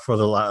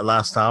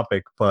last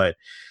topic. But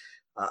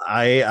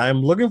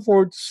I'm looking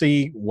forward to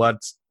see what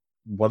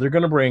they're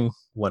gonna bring,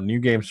 what new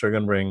games they're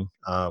gonna bring.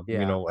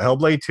 Yeah.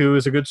 Hellblade 2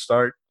 is a good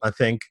start, I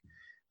think.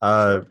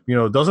 Sure.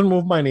 It doesn't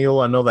move my needle.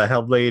 I know that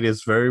Hellblade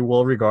is very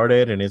well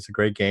regarded and it's a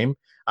great game.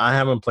 I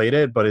haven't played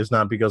it, but it's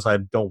not because I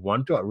don't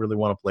want to. I really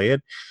want to play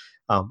it.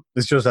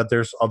 It's just that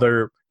there's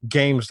other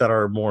games that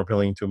are more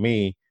appealing to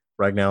me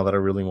right now that I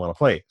really want to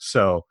play.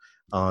 So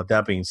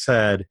that being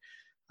said,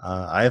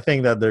 I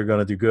think that they're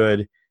gonna do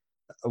good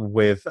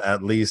with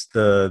at least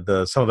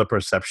the some of the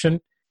perception.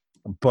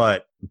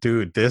 But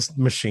dude, this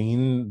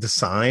machine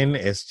design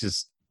is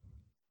just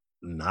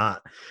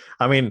not.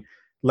 I mean,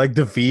 like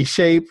the V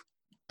shape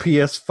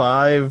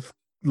PS5,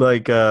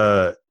 like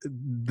the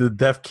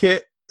dev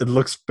kit, it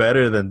looks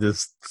better than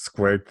this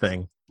squared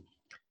thing.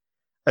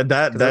 And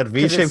that V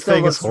Because it shape still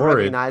thing is looks horrid.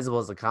 recognizable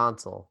as a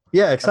console.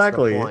 Yeah, That's the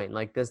exactly. point.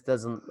 Like this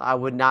doesn't. I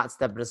would not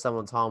step into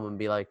someone's home and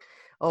be like,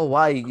 "Oh,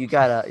 why you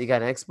got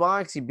an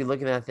Xbox?" You'd be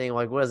looking at that thing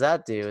like, "What does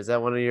that do? Is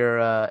that one of your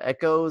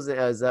Echoes?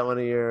 Is that one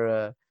of your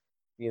a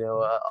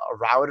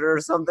router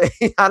or something?"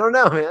 I don't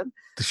know, man.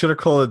 They should have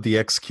called it the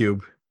X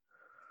Cube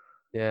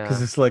because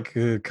Yeah. it's like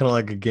kind of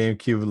like a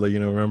GameCube. Like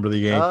remember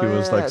the Oh GameCube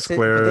was like yeah. But they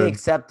square.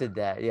 accepted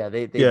that. Yeah,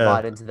 they Yeah,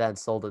 bought into that and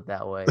sold it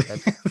that way.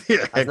 That's the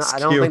not. X I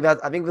don't think Cube. that.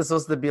 I think this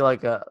supposed to be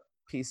like a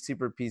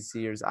super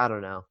PC or I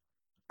don't know.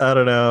 I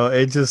don't know.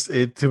 It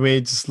to me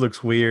it just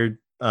looks weird.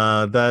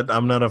 That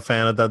I'm not a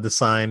fan of that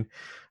design.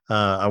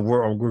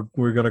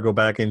 We're gonna go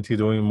back into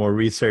doing more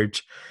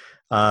research,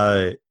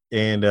 and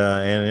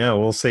yeah,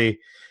 we'll see.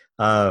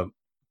 Uh,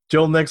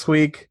 Joel, next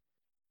week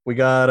we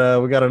got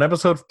an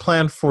episode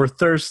planned for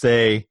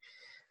Thursday,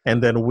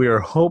 and then we're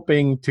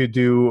hoping to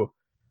do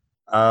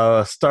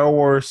Star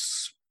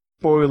Wars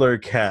spoiler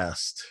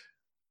cast,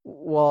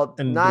 Well,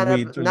 and we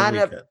during the not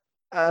weekend,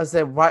 I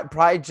said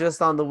probably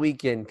just on the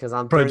weekend because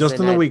on probably Thursday just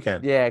on the night,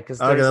 weekend. yeah,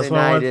 because Okay, Thursday that's what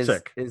I night wanted to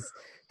check. is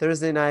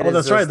Thursday night Oh, is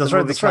that's right. the That's right.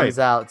 movie That's right. comes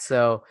out,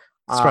 so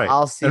That's right.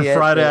 I'll And see it.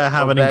 Friday I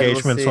have an Obed will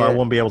engagement, see so I it.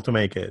 won't be able to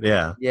make it.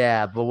 Yeah.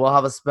 Yeah, but we'll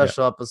have a Yeah.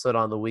 special episode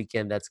on the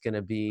weekend that's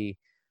gonna be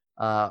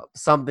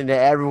something that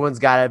everyone's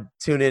got to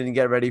tune in and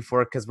get ready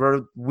for because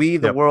the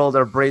Yep. world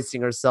are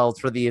bracing ourselves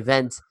for the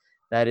event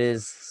that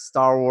is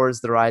Star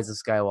Wars: The Rise of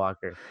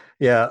Skywalker.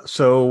 Yeah.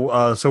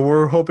 So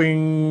we're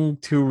hoping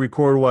to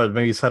record what,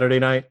 maybe Saturday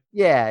night?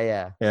 Yeah,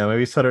 yeah. Yeah,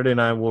 maybe Saturday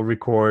night we'll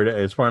record.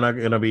 It's probably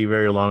not gonna be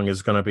very long.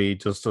 It's gonna be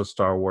just a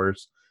Star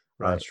Wars,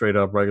 Right. straight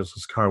up regular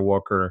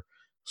Skywalker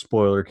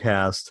spoiler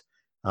cast.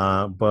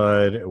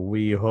 But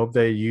we hope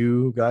that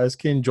you guys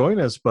can join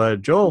us.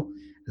 But Joel,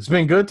 it's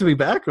been good to be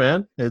back,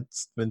 man.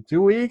 It's been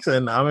 2 weeks,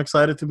 and I'm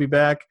excited to be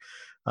back.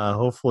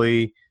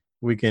 Hopefully,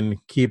 we can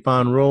keep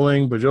on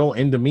rolling. But Joel,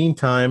 in the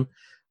meantime,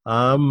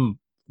 um,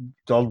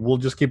 we'll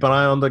just keep an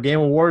eye on the Game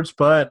Awards.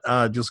 But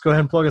just go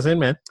ahead and plug us in,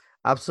 man.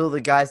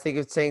 Absolutely, guys. Thank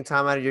you for taking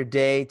time out of your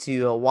day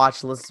to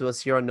watch and listen to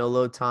us here on No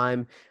Load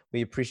Time.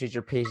 We appreciate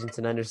your patience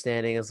and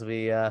understanding as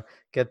we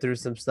get through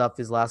some stuff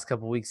these last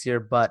couple weeks here.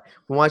 But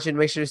we want you to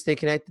make sure to stay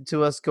connected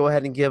to us. Go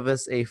ahead and give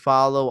us a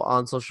follow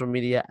on social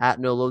media at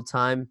No Load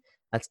Time.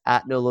 That's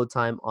at No Load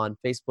Time on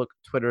Facebook,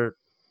 Twitter,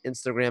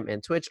 Instagram,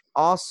 and Twitch.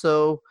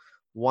 Also,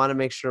 want to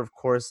make sure, of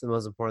course, the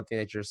most important thing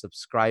that you're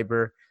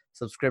a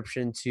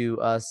subscription to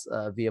us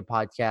via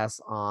podcast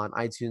on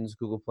iTunes,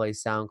 Google Play,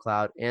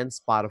 SoundCloud, and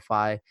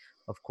Spotify.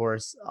 Of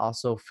course,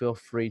 also feel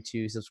free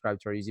to subscribe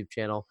to our YouTube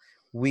channel.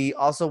 We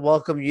also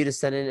welcome you to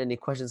send in any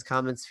questions,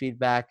 comments,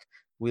 feedback.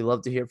 We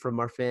love to hear from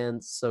our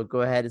fans. So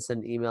go ahead and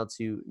send an email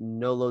to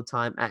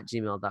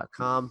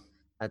noloadtime@gmail.com.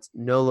 That's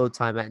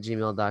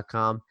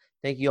noloadtime@gmail.com.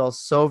 Thank you all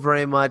so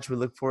very much. We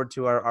look forward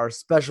to our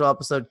special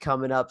episode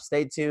coming up.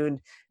 Stay tuned.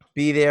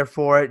 Be there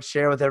for it.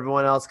 Share with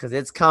everyone else because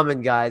it's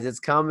coming, guys. It's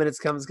coming. It's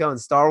coming. It's coming.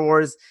 Star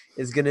Wars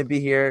is going to be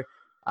here.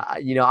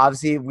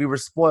 Obviously we were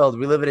spoiled.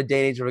 We live in a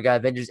day and age where we got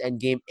Avengers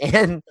Endgame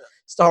and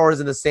Star Wars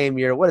in the same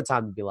year. What a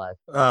time to be alive.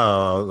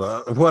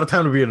 Oh, what a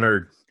time to be a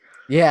nerd.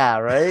 Yeah,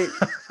 right?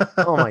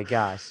 Oh my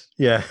gosh.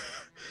 Yeah.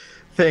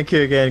 Thank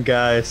you again,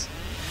 guys.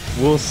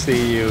 We'll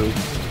see you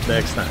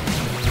next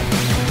time.